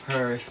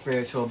her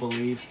spiritual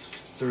beliefs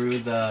through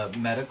the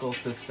medical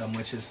system,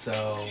 which is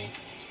so,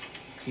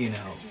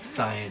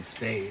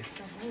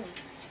 science-based?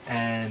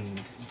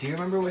 And do you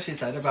remember what she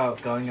said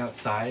about going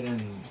outside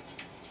and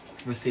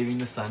receiving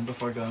the sun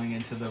before going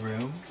into the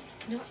room?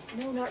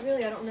 No, not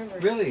really. I don't remember.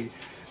 Really?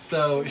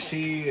 So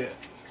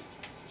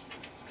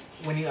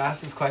when you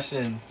asked this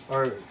question,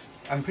 or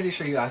I'm pretty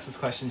sure you asked this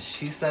question.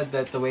 She said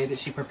that the way that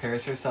she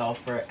prepares herself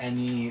for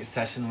any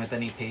session with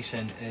any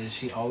patient is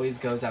she always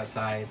goes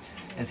outside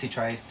and she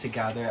tries to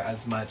gather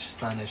as much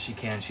sun as she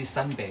can. She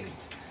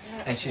sunbathes.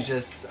 And she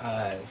just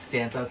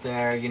stands out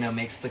there, you know,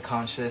 makes the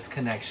conscious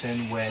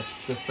connection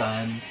with the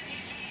sun.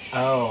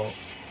 Oh,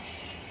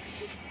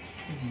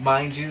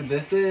 mind you,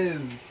 this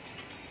is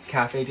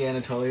Cafe de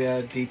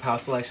Anatolia, Deep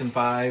House Selection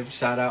 5.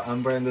 Shout out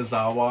Umber and the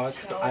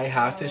Zawalks. I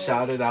have to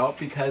shout it out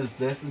because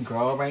this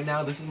girl right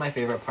now, this is my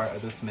favorite part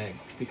of this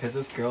mix. Because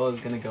this girl is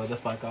going to go the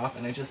fuck off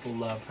and I just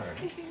love her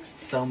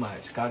so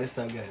much. God is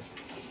so good.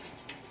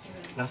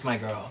 That's my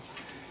girl.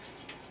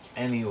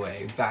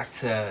 Anyway, back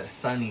to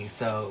Sunny.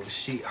 So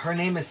her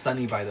name is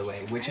Sunny, by the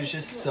way, which is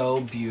just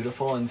so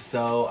beautiful and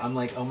so, I'm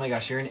like, oh my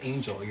gosh, you're an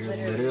angel. You're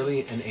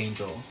literally an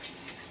angel.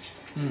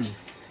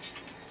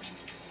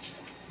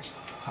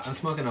 I'm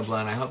smoking a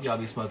blunt. I hope y'all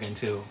be smoking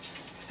too.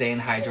 Staying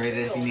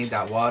hydrated if you need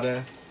that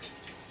water.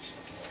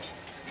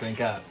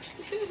 Drink up.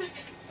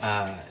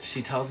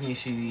 She tells me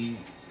she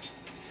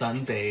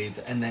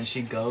sunbathes and then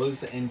she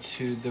goes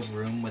into the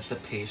room with the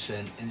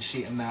patient and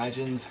she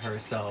imagines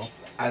herself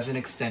as an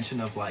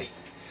extension of light.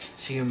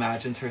 She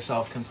imagines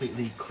herself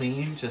completely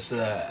clean, just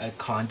a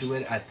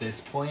conduit at this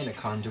point, a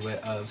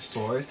conduit of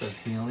source, of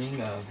healing,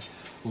 of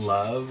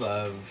love,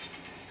 of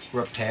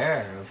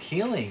repair, of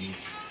healing.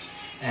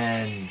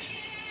 And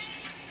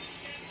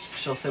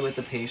she'll sit with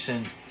the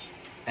patient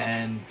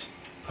and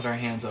put her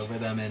hands over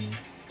them, and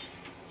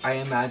I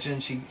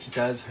imagine she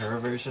does her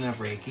version of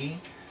Reiki,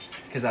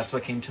 because that's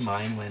what came to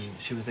mind when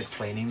she was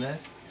explaining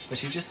this. But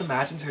she just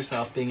imagines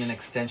herself being an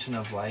extension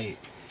of light.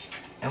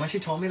 And when she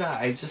told me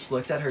that, I just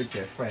looked at her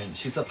different.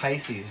 She's a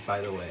Pisces,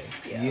 by the way.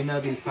 Yeah. You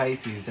know these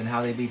Pisces and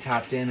how they be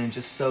tapped in and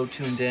just so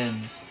tuned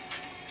in.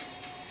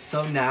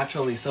 So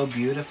naturally, so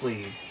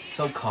beautifully,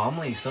 so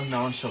calmly, so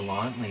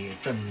nonchalantly.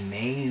 It's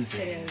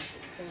amazing. It is.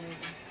 It's so amazing.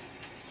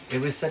 It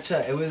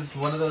was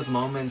one of those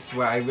moments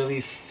where I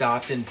really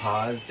stopped and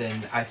paused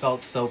and I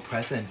felt so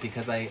present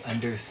because I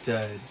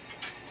understood.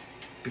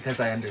 Yeah.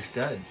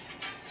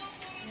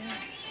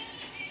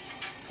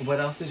 What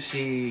else did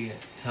she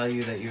tell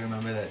you that you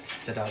remember that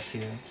stood out to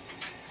you?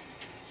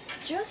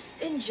 Just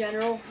in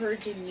general, her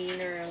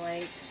demeanor,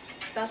 like,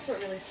 that's what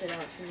really stood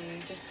out to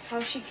me. Just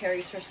how she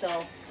carries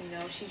herself, you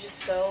know, she's just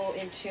so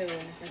in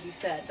tune, like you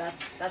said.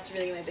 That's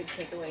really my big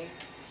takeaway.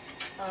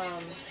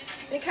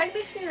 It kind of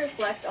makes me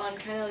reflect on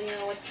kind of, you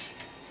know, what's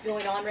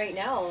going on right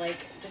now, like,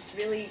 just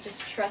really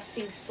just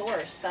trusting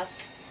source. I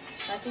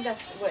think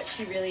that's what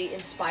she really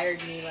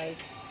inspired me, like,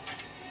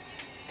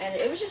 and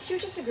she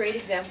was just a great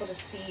example to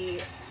see,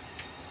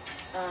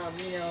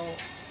 you know,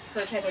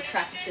 her type of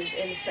practices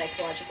in the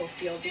psychological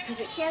field, because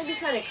it can be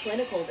kind of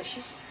clinical, but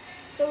she's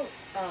so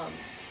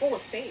full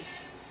of faith.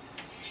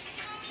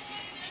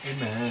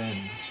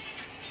 Amen.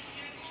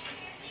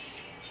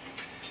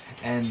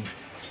 And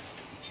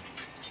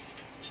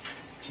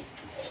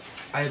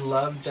I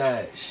love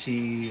that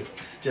she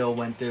still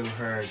went through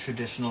her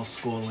traditional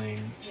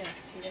schooling.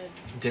 Yes, she did.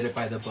 Did it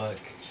by the book,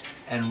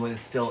 and was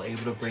still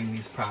able to bring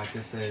these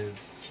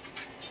practices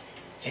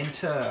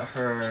into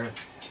her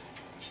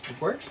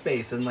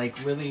workspace and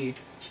like really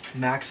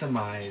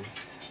maximized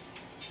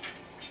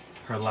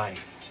her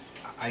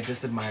life. I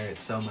just admire it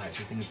so much.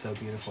 I think it's so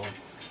beautiful.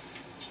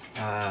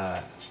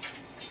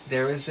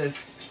 There was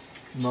this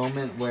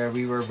moment where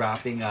we were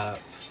wrapping up.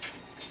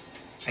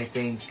 I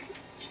think,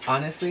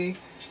 honestly,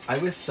 I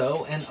was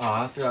so in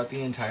awe throughout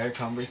the entire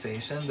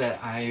conversation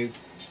that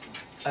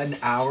an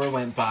hour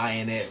went by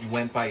and it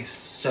went by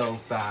so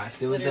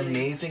fast. It was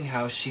amazing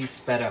how she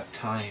sped up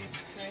time.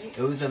 Right.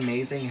 It was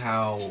amazing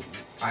how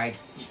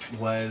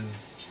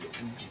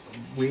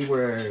we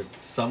were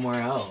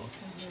somewhere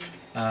else.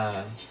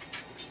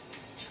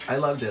 I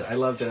loved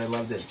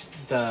it.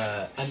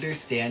 The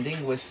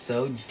understanding was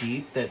so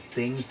deep that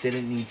things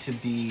didn't need to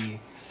be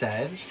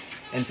said.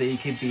 And so you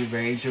could be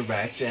very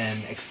direct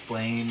and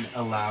explain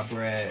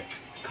elaborate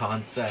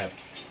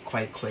concepts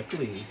quite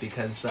quickly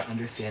because the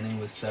understanding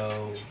was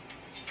so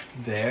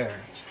there.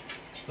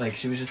 Like,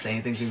 she was just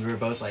saying things and we were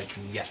both like,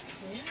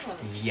 yes,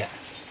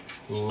 yes,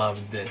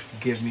 love this,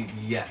 give me,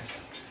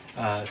 yes.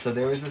 So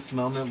there was this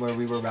moment where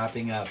we were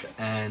wrapping up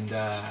and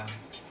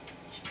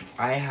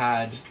I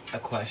had a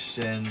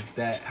question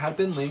that had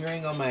been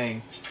lingering on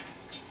my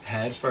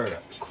head for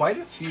quite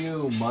a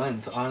few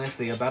months,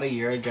 honestly. About a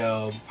year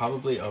ago,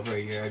 probably over a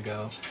year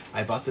ago,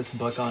 I bought this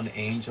book on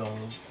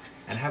angels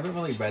and haven't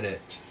really read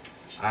it.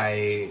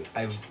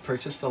 I've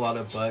purchased a lot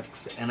of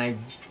books and I'm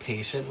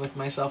patient with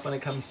myself when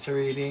it comes to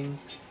reading.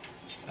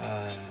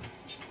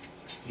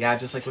 Yeah,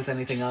 just like with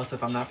anything else,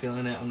 if I'm not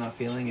feeling it, I'm not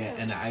feeling it.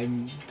 And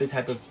I'm the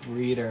type of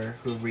reader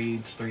who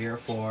reads 3 or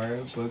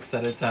 4 books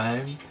at a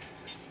time.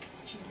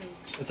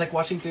 It's like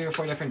watching 3 or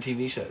 4 different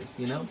TV shows,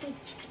 you know?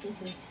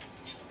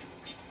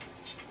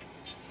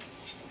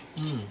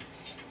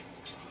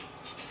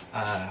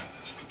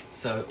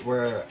 So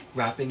we're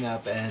wrapping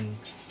up and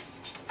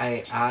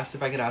I asked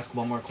if I could ask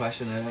one more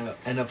question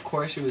and of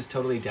course she was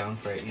totally down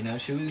for it, you know?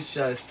 She was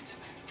just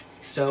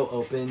so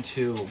open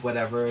to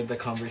whatever the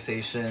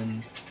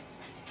conversation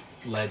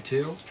led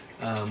to,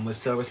 was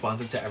so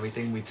responsive to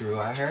everything we threw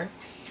at her.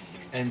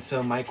 And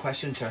so my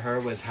question to her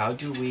was, how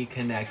do we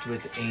connect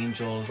with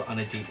angels on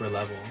a deeper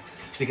level?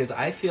 Because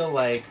I feel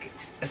like,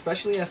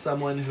 especially as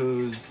someone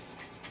who's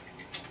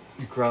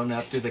grown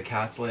up through the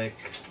Catholic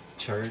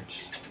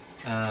Church,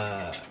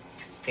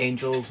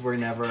 angels were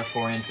never a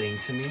foreign thing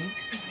to me.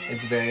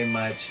 It's very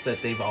much that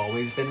they've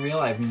always been real.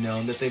 I've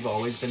known that they've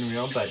always been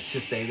real, but to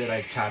say that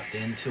I've tapped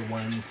into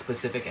one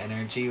specific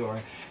energy or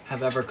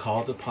have ever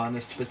called upon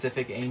a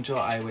specific angel,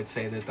 I would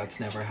say that that's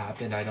never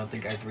happened. I don't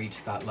think I've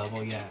reached that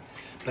level yet.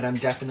 But I'm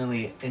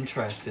definitely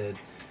interested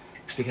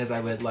because I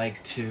would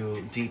like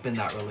to deepen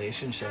that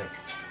relationship.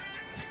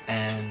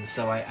 And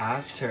so I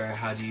asked her,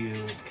 how do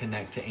you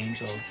connect to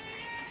angels?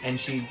 And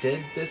she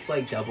did this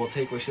like double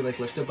take where she like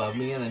looked above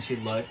me and then she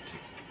looked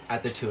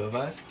at the two of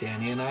us,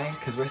 Danny and I,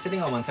 because we're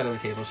sitting on one side of the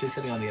table, she's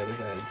sitting on the other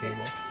side of the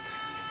table.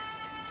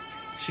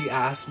 She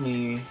asked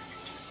me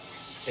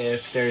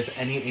if there's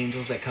any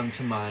angels that come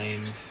to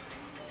mind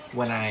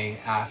when I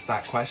ask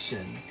that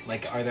question.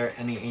 Like, are there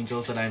any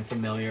angels that I'm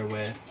familiar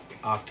with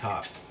off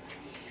tops?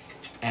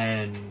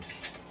 And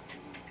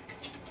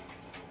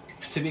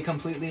to be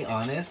completely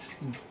honest,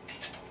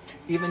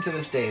 even to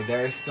this day,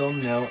 there are still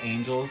no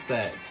angels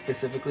that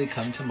specifically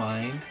come to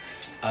mind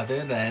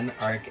other than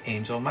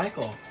Archangel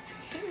Michael.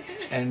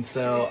 And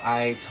so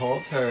I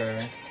told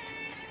her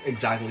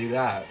exactly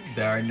that.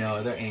 There are no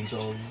other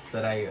angels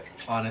that I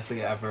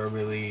honestly ever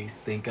really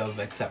think of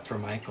except for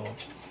Michael.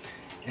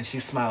 And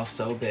she smiles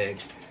so big.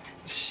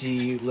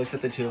 She looks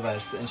at the two of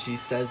us and she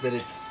says that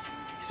it's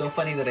so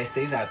funny that I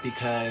say that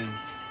because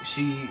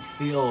she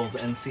feels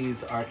and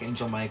sees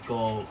Archangel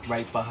Michael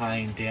right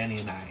behind Danny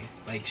and I.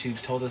 Like, she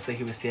told us that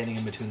he was standing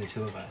in between the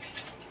two of us.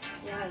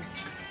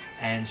 Yes.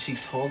 And she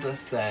told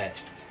us that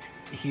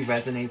he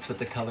resonates with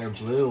the color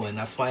blue, and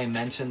that's why I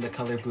mentioned the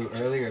color blue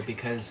earlier,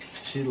 because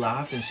she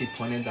laughed and she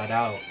pointed that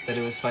out, that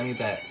it was funny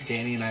that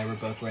Danny and I were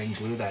both wearing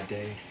blue that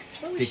day.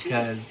 So was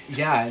because she.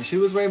 Yeah, and she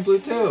was wearing blue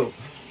too.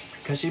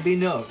 Because she be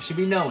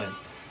knowing.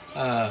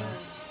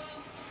 Yes.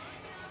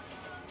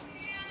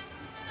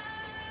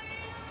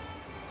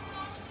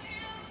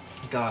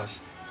 Gosh,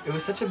 it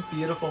was such a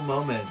beautiful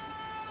moment.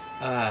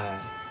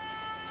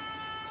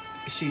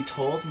 She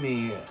told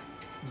me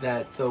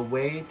that the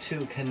way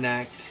to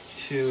connect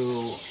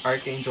to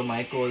Archangel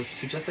Michael is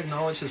to just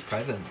acknowledge his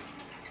presence.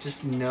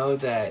 Just know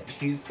that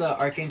he's the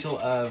Archangel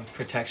of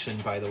protection,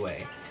 by the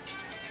way.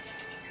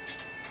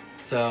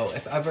 So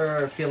if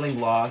ever feeling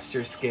lost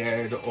or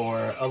scared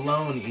or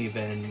alone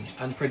even,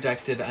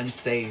 unprotected,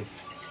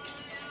 unsafe,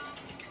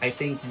 I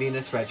think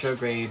Venus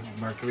retrograde,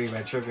 Mercury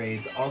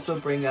retrogrades also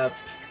bring up,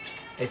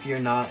 if you're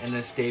not in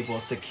a stable,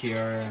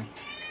 secure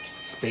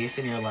space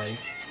in your life,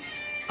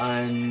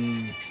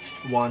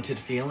 unwanted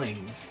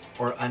feelings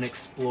or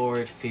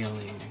unexplored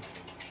feelings.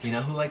 You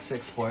know, who likes to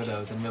explore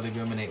those and really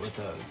ruminate with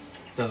those?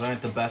 Those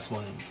aren't the best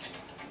ones,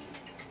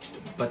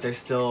 but they're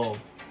still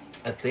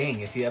a thing.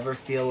 If you ever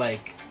feel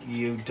like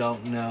you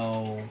don't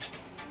know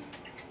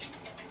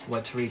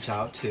what to reach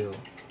out to,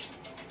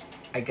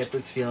 I get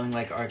this feeling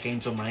like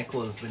Archangel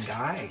Michael is the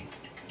guy.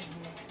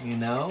 You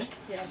know?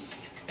 Yes.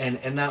 And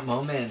in that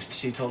moment,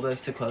 she told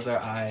us to close our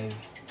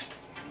eyes.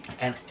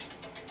 And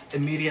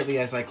immediately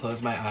as I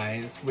closed my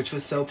eyes, which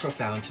was so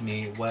profound to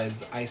me,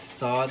 was I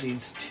saw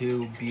these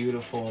two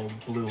beautiful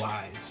blue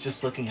eyes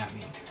just looking at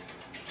me.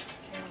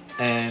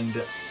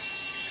 And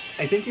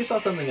I think you saw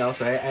something else,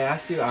 right? I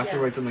asked you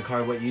afterwards in the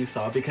car what you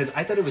saw, because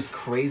I thought it was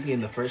crazy in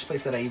the first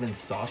place that I even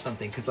saw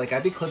something. Because, like,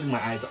 I'd be closing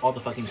my eyes all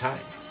the fucking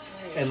time.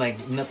 And,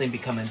 like, nothing be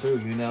coming through,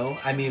 you know?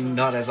 I mean,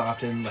 not as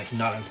often, like,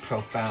 not as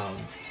profound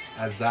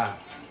as that.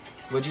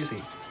 What'd you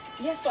see?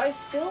 Yeah, so I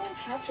still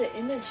have the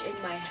image in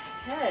my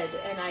head,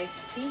 and I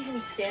see him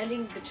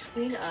standing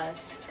between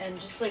us and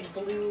just, like,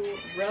 blue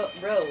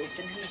robes,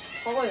 and he's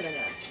taller than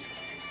us.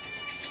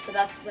 But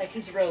that's, like,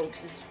 his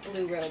robes, his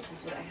blue robes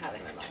is what I have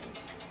in my mind.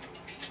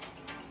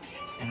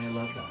 And I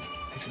love that.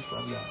 I just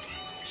love that.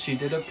 She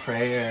did a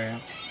prayer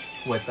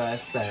with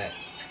us that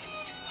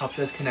helped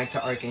us connect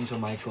to Archangel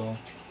Michael.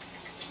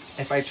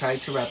 If I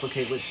tried to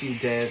replicate what she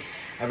did,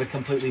 I would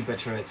completely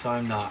butcher it, so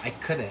I'm not. I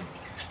couldn't.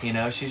 You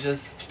know, she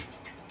just...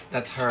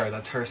 That's her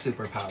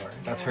superpower.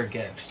 That's her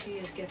gift. She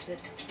is gifted,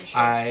 for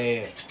sure.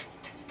 I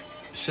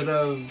should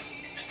have...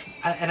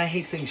 And I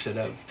hate saying should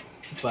have,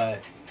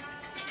 but...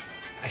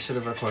 I should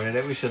have recorded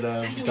it. We should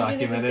have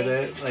documented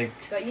it. Like,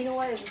 but you know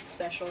what? It was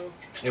special.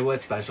 It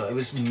was special. It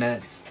was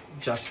meant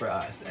just for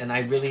us. And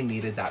I really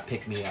needed that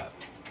pick-me-up.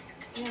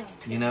 Yeah.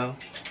 You know?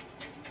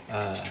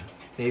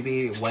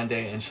 Maybe one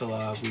day,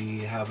 inshallah,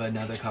 we have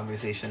another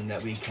conversation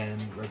that we can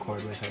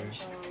record with her.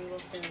 Inshallah, we will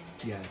soon.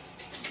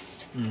 Yes.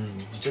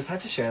 Just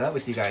had to share that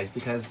with you guys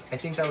because I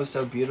think that was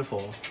so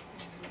beautiful.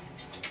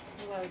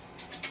 It was.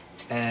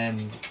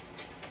 And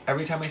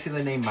every time I see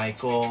the name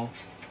Michael,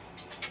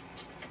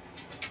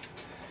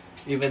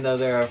 even though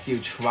there are a few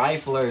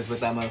triflers with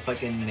that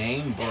motherfucking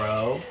name,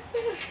 bro.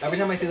 Every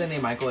time I see the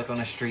name Michael, like on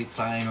a street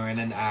sign or in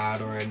an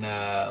ad or in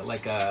a,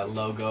 like a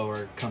logo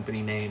or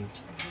company name,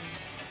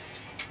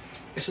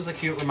 it's just a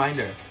cute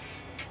reminder.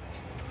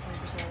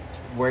 100%.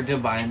 we're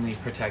divinely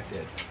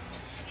protected.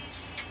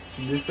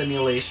 The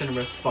simulation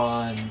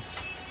responds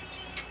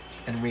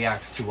and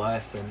reacts to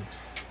us,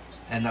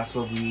 and that's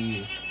what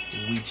we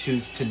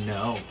choose to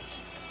know.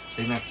 I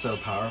think that's so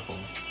powerful.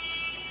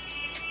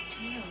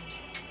 Yeah.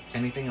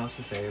 Anything else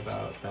to say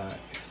about that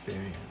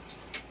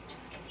experience?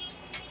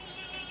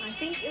 I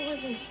think it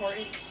was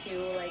important to,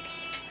 like,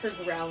 her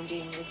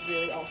grounding was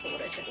really also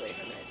what I took away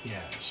from it.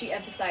 Yeah. She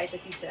emphasized,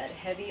 like you said,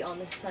 heavy on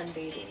the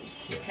sunbathing,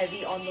 Yeah.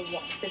 heavy on the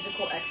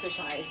physical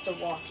exercise, the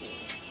walking,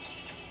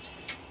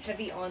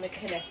 heavy on the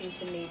connecting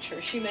to nature.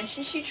 She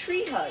mentioned she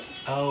tree hugged.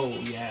 Oh,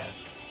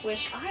 yes.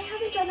 Which I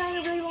haven't done that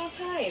in a really long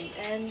time,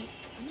 and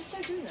I'm gonna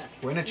start doing that.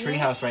 We're in a tree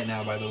house right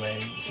now, by the way,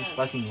 which is Yes.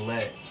 fucking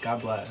lit.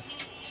 God bless.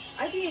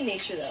 I be in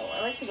nature though.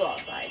 I like to go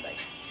outside. Like,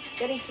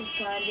 getting some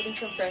sun, getting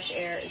some fresh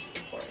air is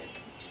important.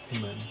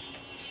 Amen.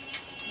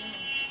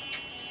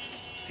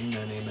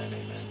 Amen, amen,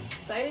 amen.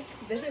 Excited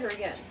to visit her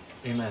again.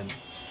 Amen.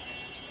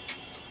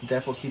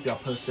 Definitely keep y'all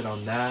posted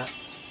on that.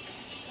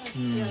 Yes,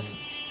 Hmm.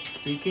 yes.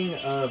 Speaking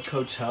of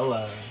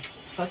Coachella,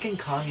 fucking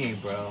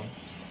Kanye, bro.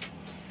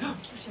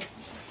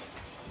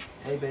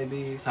 Hey,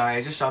 baby. Sorry,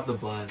 I just dropped the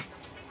blunt.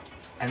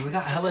 And we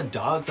got hella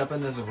dogs up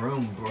in this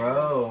room,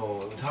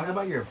 bro. Talk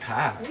about your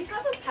pack. We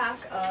have a pack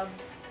of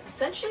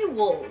essentially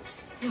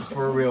wolves.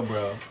 For real,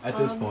 bro. At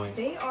this point.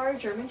 They are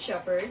German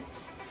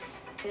Shepherds.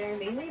 They're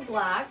mainly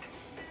black.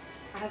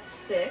 I have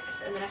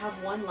 6, and then I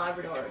have 1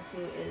 Labrador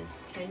who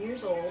is 10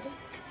 years old.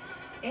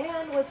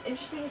 And what's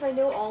interesting is I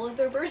know all of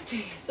their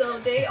birthdays. So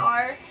they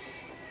are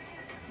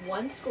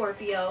 1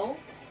 Scorpio,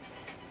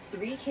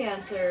 3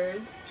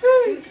 Cancers,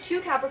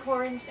 2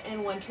 Capricorns,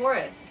 and 1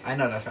 Taurus. I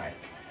know that's right.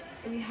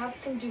 So we have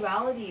some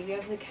duality. We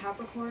have the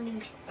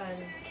Capricorn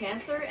and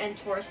Cancer, and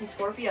Taurus and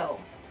Scorpio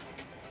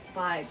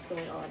vibes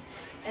going on.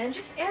 And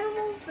just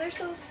animals, they're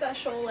so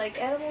special.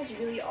 Like, animals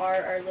really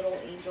are our little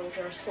angels,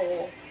 our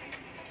soul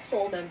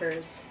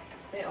members.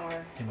 They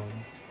are.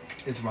 Amen.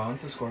 Is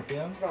Ron's a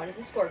Scorpio? Ron is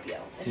a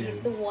Scorpio, and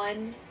he's the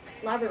 1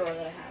 Labrador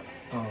that I have.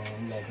 Oh, I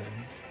love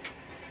him.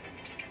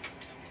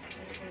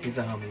 He's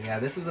a homie. Yeah,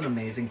 this is an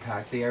amazing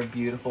pack. They are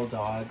beautiful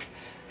dogs.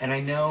 And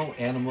I know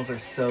animals are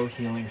so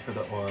healing for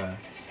the aura.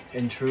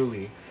 And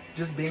truly,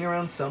 just being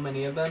around so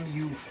many of them,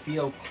 you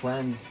feel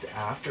cleansed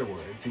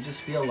afterwards. You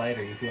just feel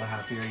lighter. You feel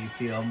happier. You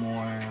feel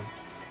more...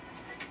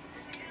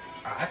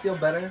 I feel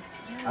better.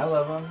 Yes. I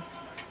love them.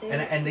 They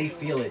And they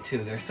feel it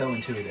too. They're so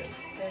intuitive.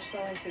 They're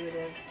so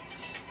intuitive.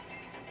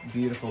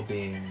 Beautiful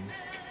beings.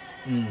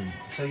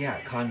 So yeah,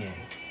 Kanye.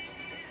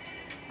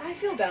 I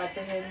feel bad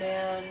for him,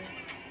 man.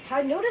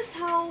 I noticed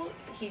how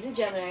he's a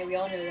Gemini. We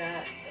all know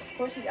that. Of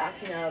course, he's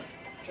acting up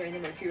during the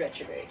Mercury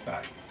retrograde.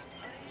 Facts.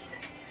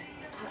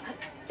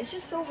 It's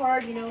just so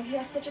hard, you know. He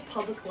has such a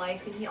public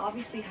life, and he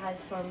obviously has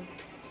some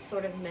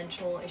sort of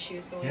mental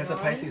issues going on. He has a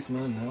Pisces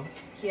moon, no?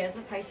 He has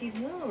a Pisces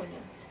moon.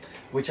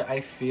 Which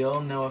I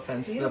feel, no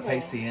offense to the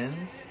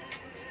Pisceans,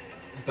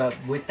 but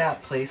with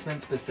that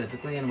placement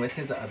specifically and with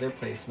his other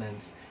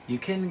placements, you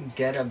can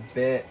get a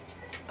bit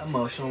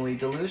emotionally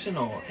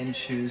delusional and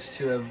choose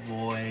to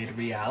avoid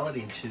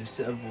reality, choose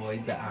to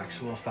avoid the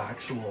actual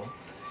factual.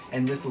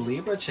 And this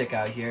Libra chick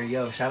out here,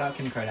 yo, shout out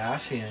Kim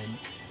Kardashian,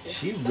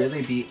 she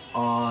really be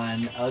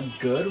on a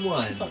good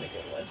one. She's on a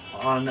good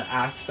one.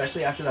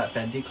 Especially after that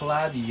Fenty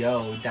collab,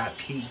 yo, that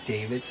Pete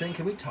Davidson,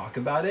 can we talk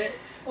about it?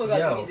 Oh god,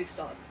 yo, the music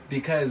stopped.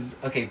 Because,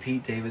 okay,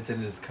 Pete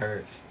Davidson is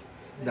cursed.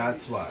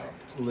 That's why,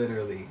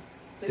 literally.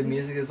 The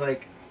music is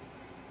like,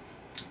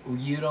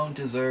 you don't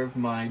deserve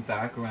my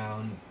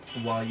background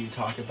while you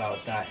talk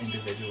about that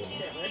individual.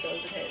 Damn, there it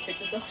goes. Okay, it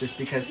fixed itself. Just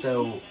because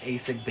so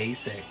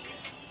basic.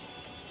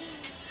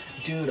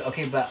 Dude,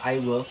 okay, but I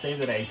will say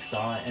that I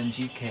saw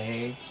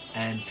MGK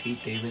and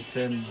Pete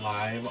Davidson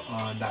live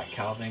on that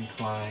Calvin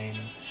Klein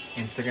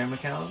Instagram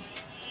account.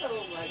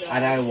 Oh my god.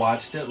 And I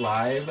watched it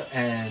live,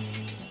 and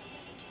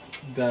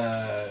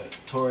the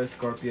Taurus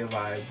Scorpio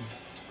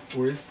vibes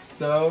were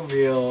so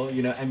real.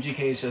 You know, MGK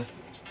is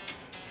just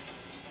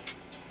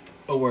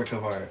a work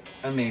of art.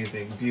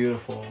 Amazing,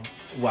 beautiful.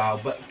 Wow,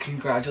 but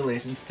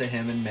congratulations to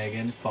him and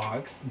Megan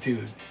Fox.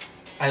 Dude,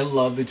 I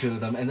love the two of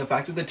them. And the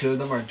fact that the two of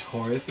them are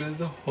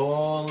Tauruses,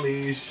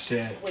 holy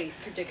shit. Wait,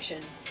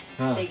 prediction.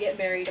 Huh. They get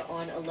married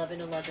on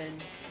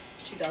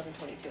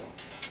 11/11/2022.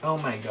 Oh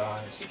my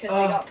gosh. Because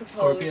they got proposed.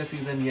 Scorpio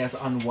season, yes,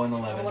 on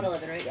 1/11. On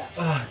 1/11, right? Yeah.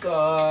 Oh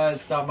god,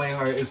 stop, my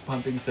heart is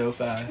pumping so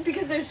fast.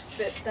 Because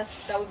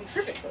that would be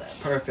perfect for them.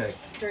 Perfect.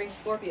 During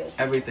Scorpio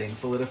season. Everything,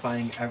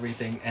 solidifying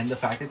everything. And the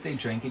fact that they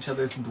drank each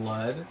other's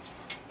blood.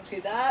 Okay,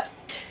 that...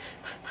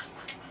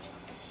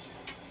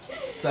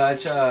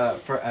 Such a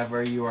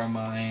forever you are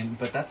mine.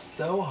 But that's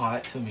so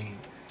hot to me.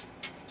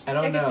 I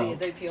don't know. I can see it,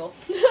 they peel.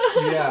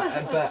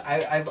 Yeah, but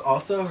I've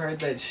also heard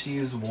that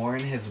she's worn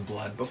his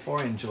blood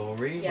before in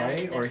jewelry, Yeah,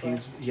 right? Or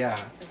necklace. he's, yeah.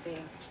 I think.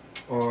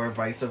 Or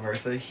vice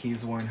versa,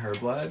 he's worn her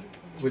blood.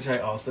 Which I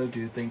also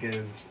do think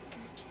is,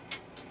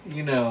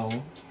 you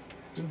know,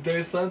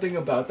 there's something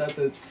about that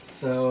that's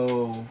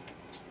so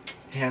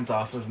hands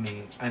off of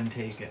me, I'm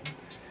taken.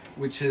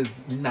 Which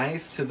is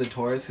nice to the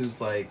Taurus who's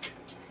like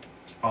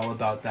all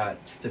about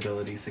that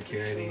stability,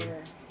 security.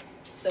 Sure.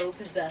 so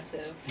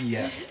possessive.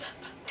 Yes.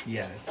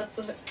 Yes. That's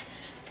what.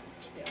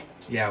 Yeah.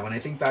 Yeah, when I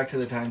think back to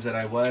the times that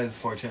I was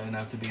fortunate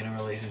enough to be in a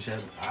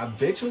relationship, a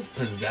bitch was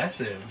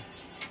possessive.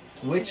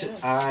 Which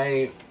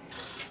Yes.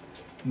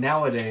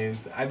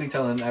 nowadays, I be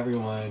telling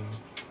everyone,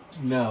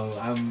 no,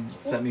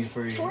 set me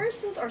free.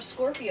 Tauruses are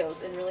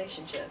Scorpios in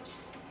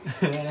relationships.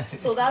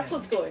 So that's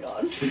what's going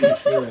on.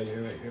 You're right.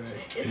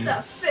 It's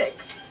not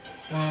fixed.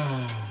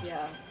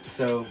 Yeah.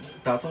 So,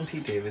 thoughts on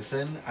Pete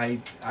Davidson?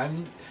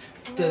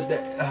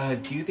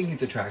 Do you think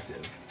he's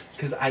attractive?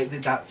 Because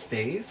that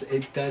face,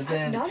 it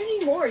doesn't... Not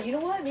anymore. You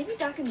know what? Maybe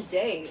back in the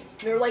day.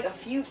 There were like a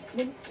few...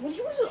 When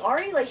he was with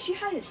Ari, like, she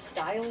had his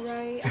style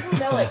right. I don't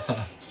know, like,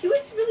 he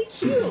was really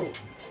cute.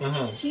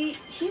 Uh-huh. He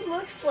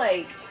looks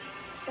like...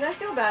 And I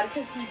feel bad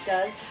because he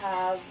does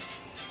have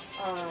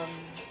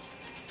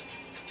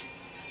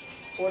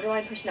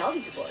borderline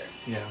personality disorder.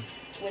 Yeah.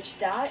 Which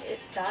that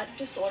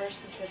disorder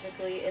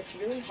specifically, it's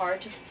really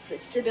hard to... The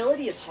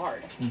stability is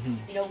hard. Mm-hmm.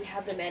 You know, we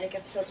have the manic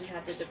episodes, we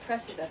have the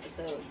depressive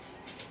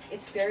episodes. It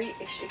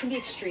can be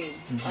extreme.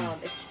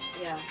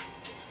 Mm-hmm.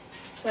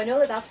 So I know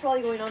that that's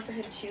probably going on for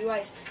him too.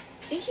 I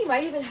think he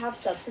might even have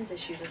substance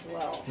issues as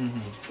well.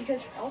 Mm-hmm.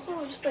 Because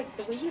also just like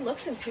the way he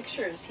looks in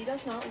pictures, he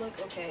does not look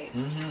okay.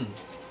 Mm-hmm.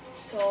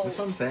 So that's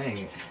what I'm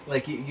saying.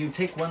 Like you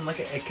take one look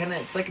at it,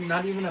 it's like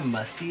not even a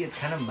musty. It's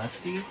kind of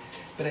musty,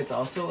 but it's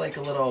also like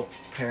a little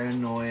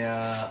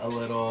paranoia, a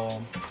little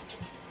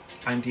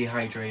I'm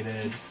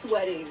dehydrated. He's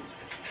sweating.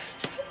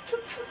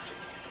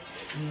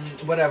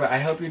 Whatever. I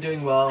hope you're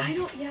doing well.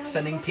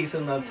 Sending peace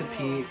and love to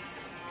Pete.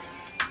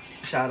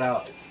 Shout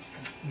out.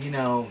 You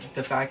know,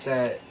 the fact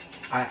that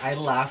I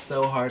laughed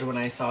so hard when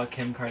I saw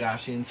Kim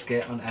Kardashian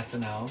skit on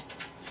SNL.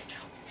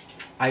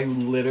 I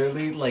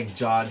literally, like,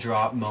 jaw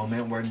drop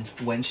moment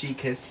when she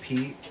kissed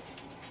Pete.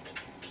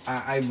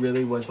 I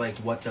really was like,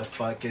 what the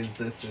fuck is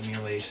this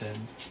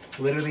simulation?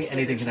 Literally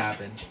anything can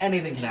happen.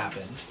 Anything can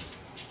happen.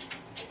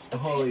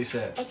 Holy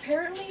shit.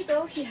 Apparently,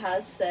 though, he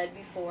has said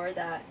before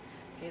that...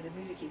 Okay, the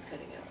music keeps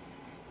cutting out.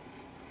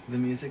 The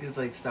music is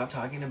like, stop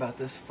talking about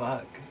this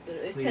fuck.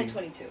 It's please.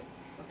 10:22.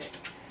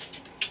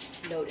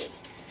 Okay. Noted.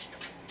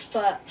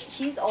 But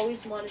he's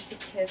always wanted to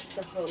kiss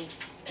the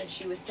host, and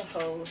she was the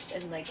host,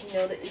 and like, you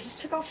know, that it just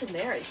took off from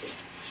there, I think.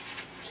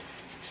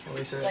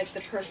 Holy shit. He's like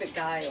the perfect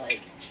guy,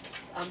 like,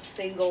 I'm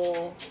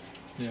single,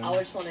 Yeah. I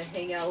just want to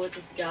hang out with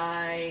this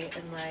guy,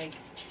 and like...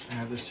 I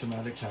have this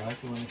traumatic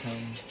past, you want to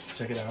come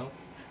check it out?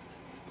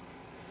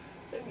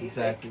 Music.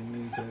 Exactly,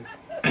 music.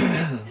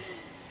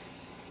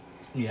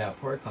 Yeah,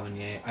 poor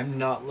Kanye. I'm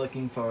not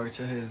looking forward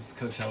to his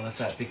Coachella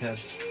set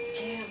because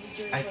Damn, he's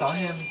doing I saw Coachella.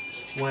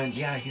 him when,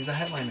 he's a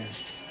headliner,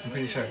 I'm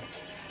pretty sure.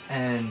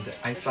 And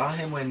I saw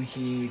him when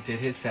he did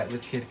his set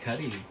with Kid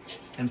Cudi.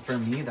 And for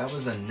me, that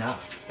was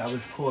enough. That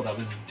was cool, that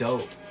was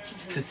dope.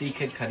 To see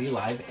Kid Cudi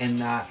live in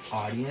that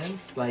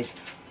audience, like,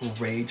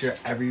 rage or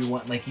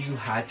everyone, like, you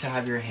had to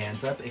have your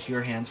hands up. If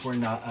your hands were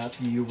not up,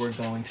 you were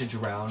going to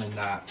drown in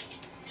that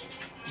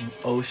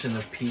ocean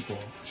of people.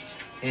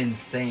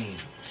 Insane.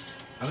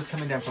 I was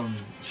coming down from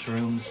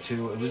shrooms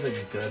too. It was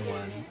a good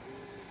one.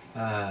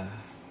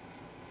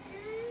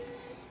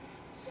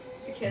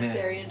 The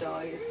Cancerian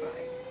dog is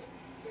crying.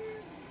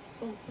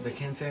 So The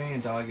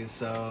Cancerian dog is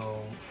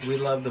so... We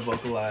love the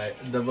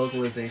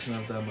vocalization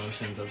of the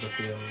emotions, of the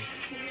feels.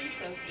 He's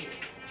so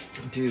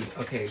cute. Dude,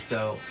 okay,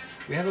 so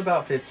we have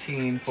about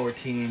 15,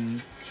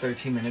 14,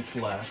 13 minutes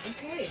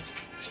left. Okay.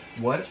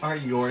 What are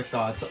your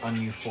thoughts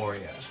on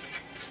Euphoria?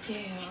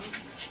 Damn.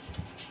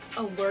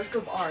 A work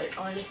of art,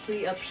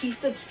 honestly, a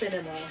piece of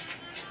cinema.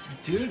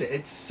 Dude,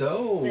 it's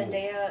so...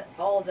 Zendaya,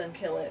 all of them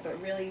kill it, but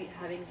really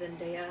having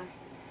Zendaya,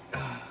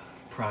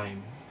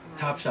 Prime.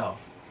 Top shelf.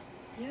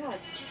 yeah,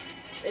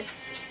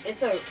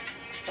 it's a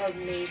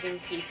amazing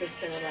piece of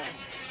cinema.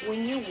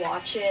 When you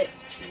watch it,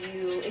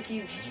 if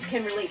you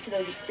can relate to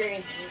those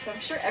experiences, so I'm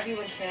sure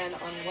everyone can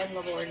on one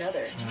level or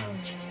another.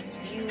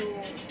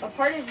 A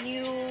part of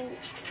you,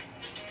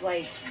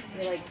 like,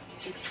 you're like,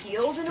 is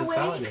healed in a way.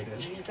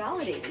 Validated. You're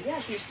validated.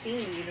 Yes, you're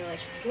seeing. You're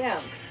like,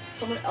 damn,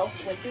 someone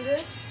else went through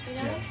this. You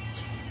know. Yeah.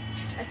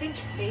 I think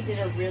they did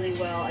a really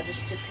well at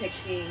just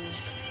depicting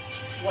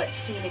what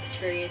teen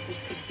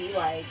experiences could be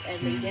like, and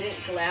they didn't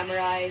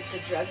glamorize the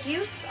drug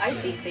use. I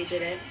think they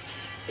didn't.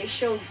 They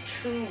showed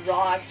true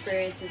raw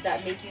experiences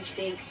that make you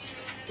think,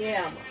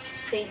 damn,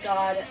 thank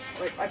God,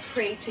 or I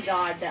pray to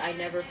God that I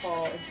never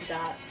fall into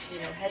that,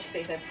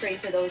 headspace. I pray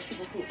for those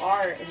people who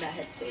are in that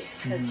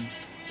headspace, because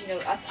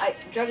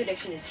drug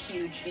addiction is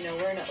huge.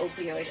 We're in an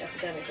opioid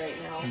epidemic right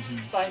now.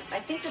 So I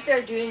think that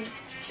they're doing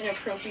an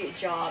appropriate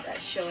job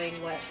at showing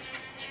what,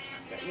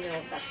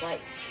 that's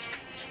like.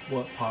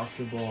 What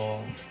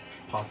possible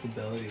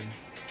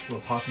possibilities,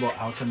 what possible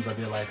outcomes of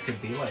your life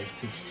could be like.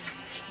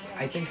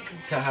 I think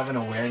to have an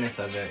awareness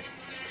of it.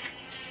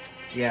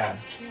 Yeah.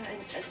 Yeah,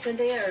 and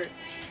Zendaya,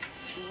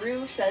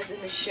 Rue says in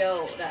the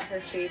show that her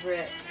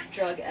favorite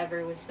drug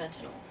ever was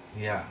fentanyl.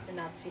 Yeah. And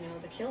that's,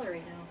 the killer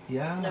right now.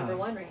 Yeah. It's number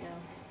one right now.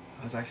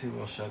 I was actually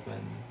real shook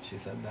when she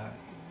said that.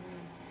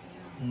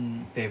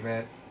 Yeah.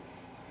 Favorite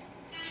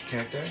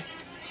character?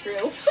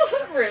 Real.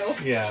 Real.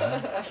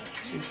 Yeah.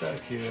 She's so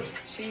cute.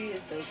 She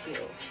is so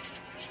cute.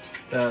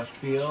 The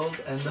feels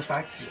and the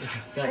fact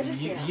that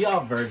you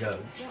are Virgos.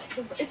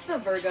 Yeah, it's the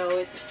Virgo.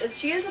 It's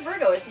she is a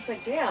Virgo. It's just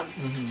like, damn.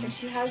 Mm-hmm. And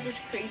she has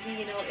this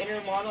crazy,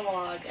 inner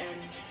monologue and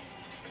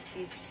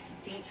these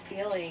deep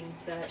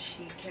feelings that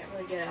she can't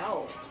really get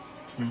out.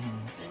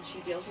 Mm-hmm. And she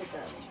deals with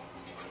them.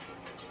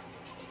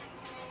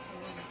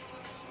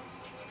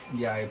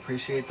 Yeah, I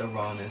appreciate the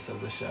rawness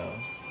of the show,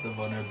 the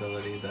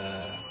vulnerability,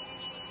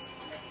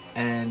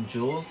 and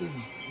Jules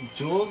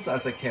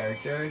as a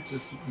character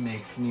just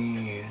makes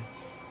me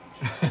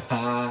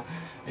I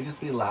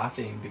just be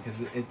laughing because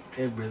it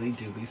really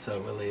do be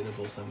so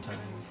relatable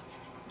sometimes.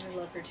 I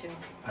love her too.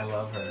 I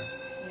love her.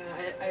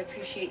 Yeah, I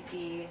appreciate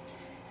the,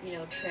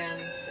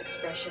 trans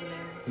expression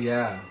there.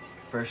 Yeah,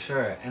 for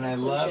sure. And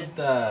Inclusion.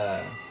 I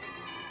love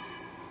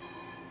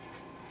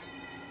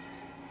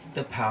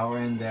the power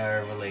in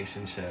their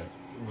relationship.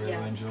 Rue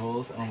and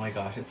Jules. Oh my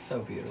gosh, it's so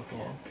beautiful.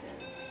 Yes, it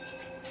is.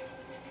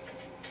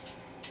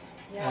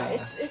 Yeah,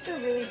 it's a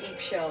really deep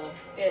show.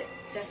 It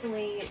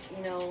definitely,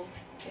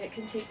 it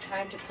can take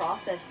time to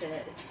process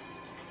it.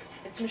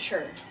 It's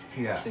mature.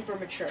 Yeah. Super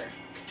mature.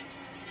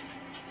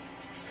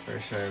 For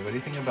sure. What do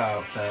you think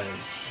about Fez?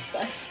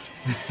 Fez.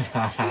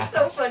 He's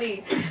so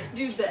funny.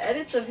 Dude, the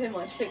edits of him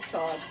on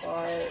TikTok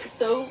are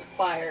so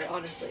fire,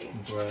 honestly.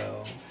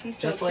 Bro. He's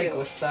so just cute. Like,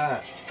 what's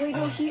that? Wait,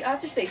 no, I have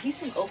to say, he's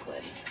from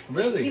Oakland.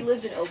 Really? He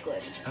lives in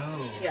Oakland.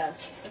 Oh.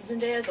 Yes. And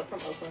Zendaya's from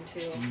Oakland,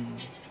 too.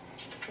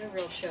 They're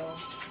real chill.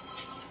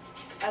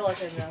 I love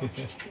him, though.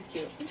 He's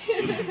cute.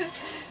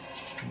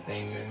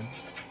 Dang it.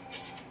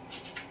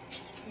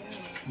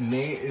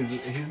 Nate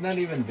he's not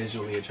even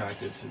visually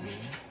attractive to me.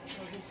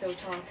 Oh, he's so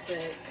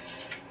toxic.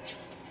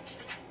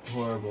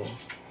 Horrible.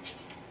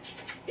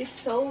 It's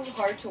so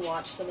hard to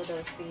watch some of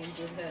those scenes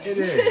with him. It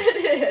is.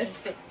 It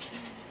is.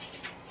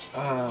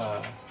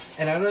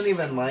 And I don't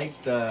even like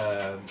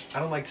I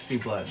don't like to see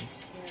blood.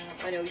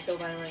 Yeah, I know he's so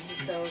violent.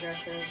 He's so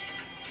aggressive.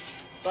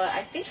 But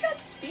I think that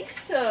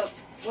speaks to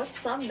what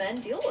some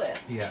men deal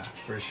with. Yeah,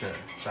 for sure.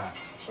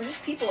 Facts. Or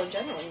just people in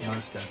general,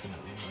 Most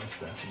definitely. Most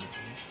definitely.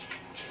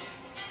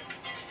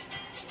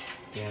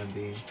 Damn,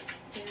 B.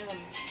 Damn.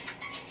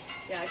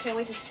 Yeah, I can't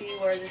wait to see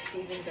where this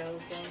season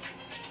goes, though.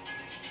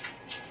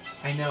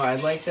 I know, I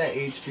like that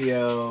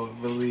HBO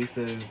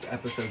releases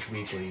episodes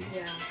weekly.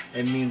 Yeah.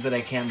 It means that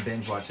I can't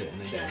binge watch it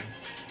in a day.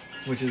 Yes.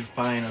 Which is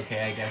fine,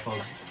 okay, I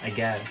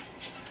guess.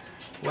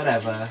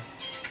 Whatever.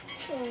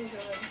 Oh,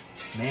 God.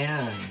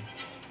 Man.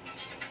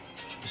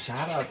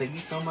 Shout out, thank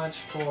you so much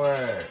for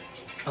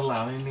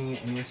allowing me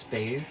in your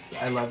space.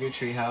 I love your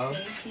treehouse.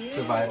 Thank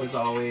you. The vibe is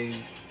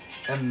always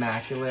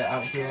immaculate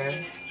out here.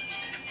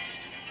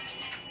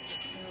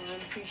 I'm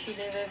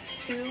appreciative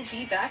to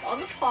be back on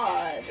the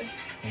pod.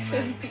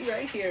 Amen. Be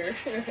right here.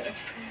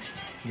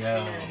 Yo.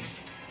 Amen.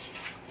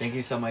 Thank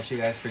you so much, you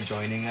guys, for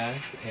joining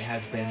us. It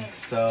has been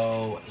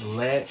so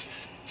lit.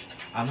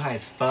 I'm high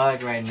as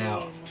fuck right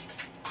now.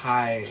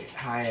 High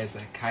as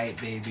a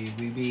kite, baby.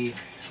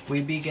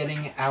 We be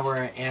getting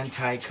our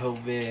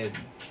anti-COVID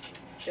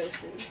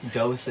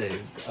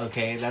doses.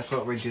 Okay, that's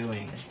what we're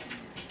doing.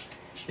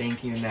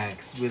 Thank you.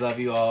 Next, we love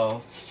you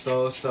all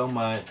so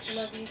much.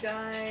 Love you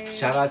guys.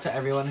 Shout out to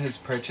everyone who's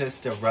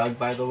purchased a rug,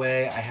 by the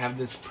way. I have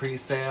this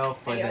pre-sale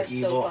for the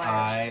Evil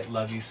Eye.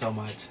 Love you so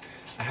much.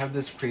 I have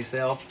this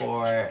pre-sale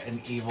for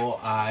an Evil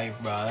Eye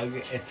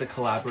rug. It's a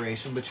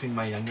collaboration between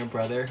my younger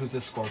brother, who's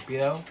a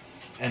Scorpio,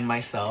 and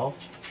myself.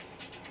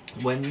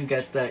 When you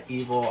get the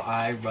Evil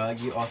Eye rug,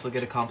 you also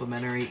get a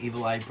complimentary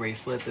Evil Eye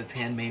bracelet that's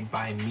handmade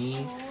by me.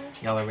 Aww.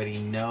 Y'all already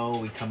know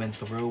we coming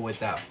through with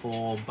that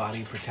full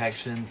body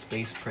protection,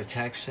 space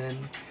protection.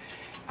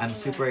 I'm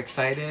super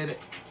excited.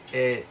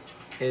 It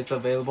is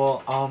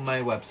available on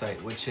my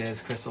website, which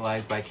is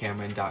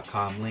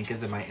crystallizedbycameron.com. Link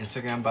is in my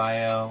Instagram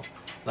bio.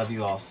 Love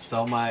you all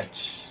so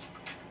much.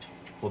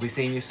 We'll be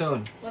seeing you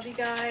soon. Love you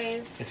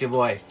guys. It's your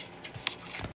boy.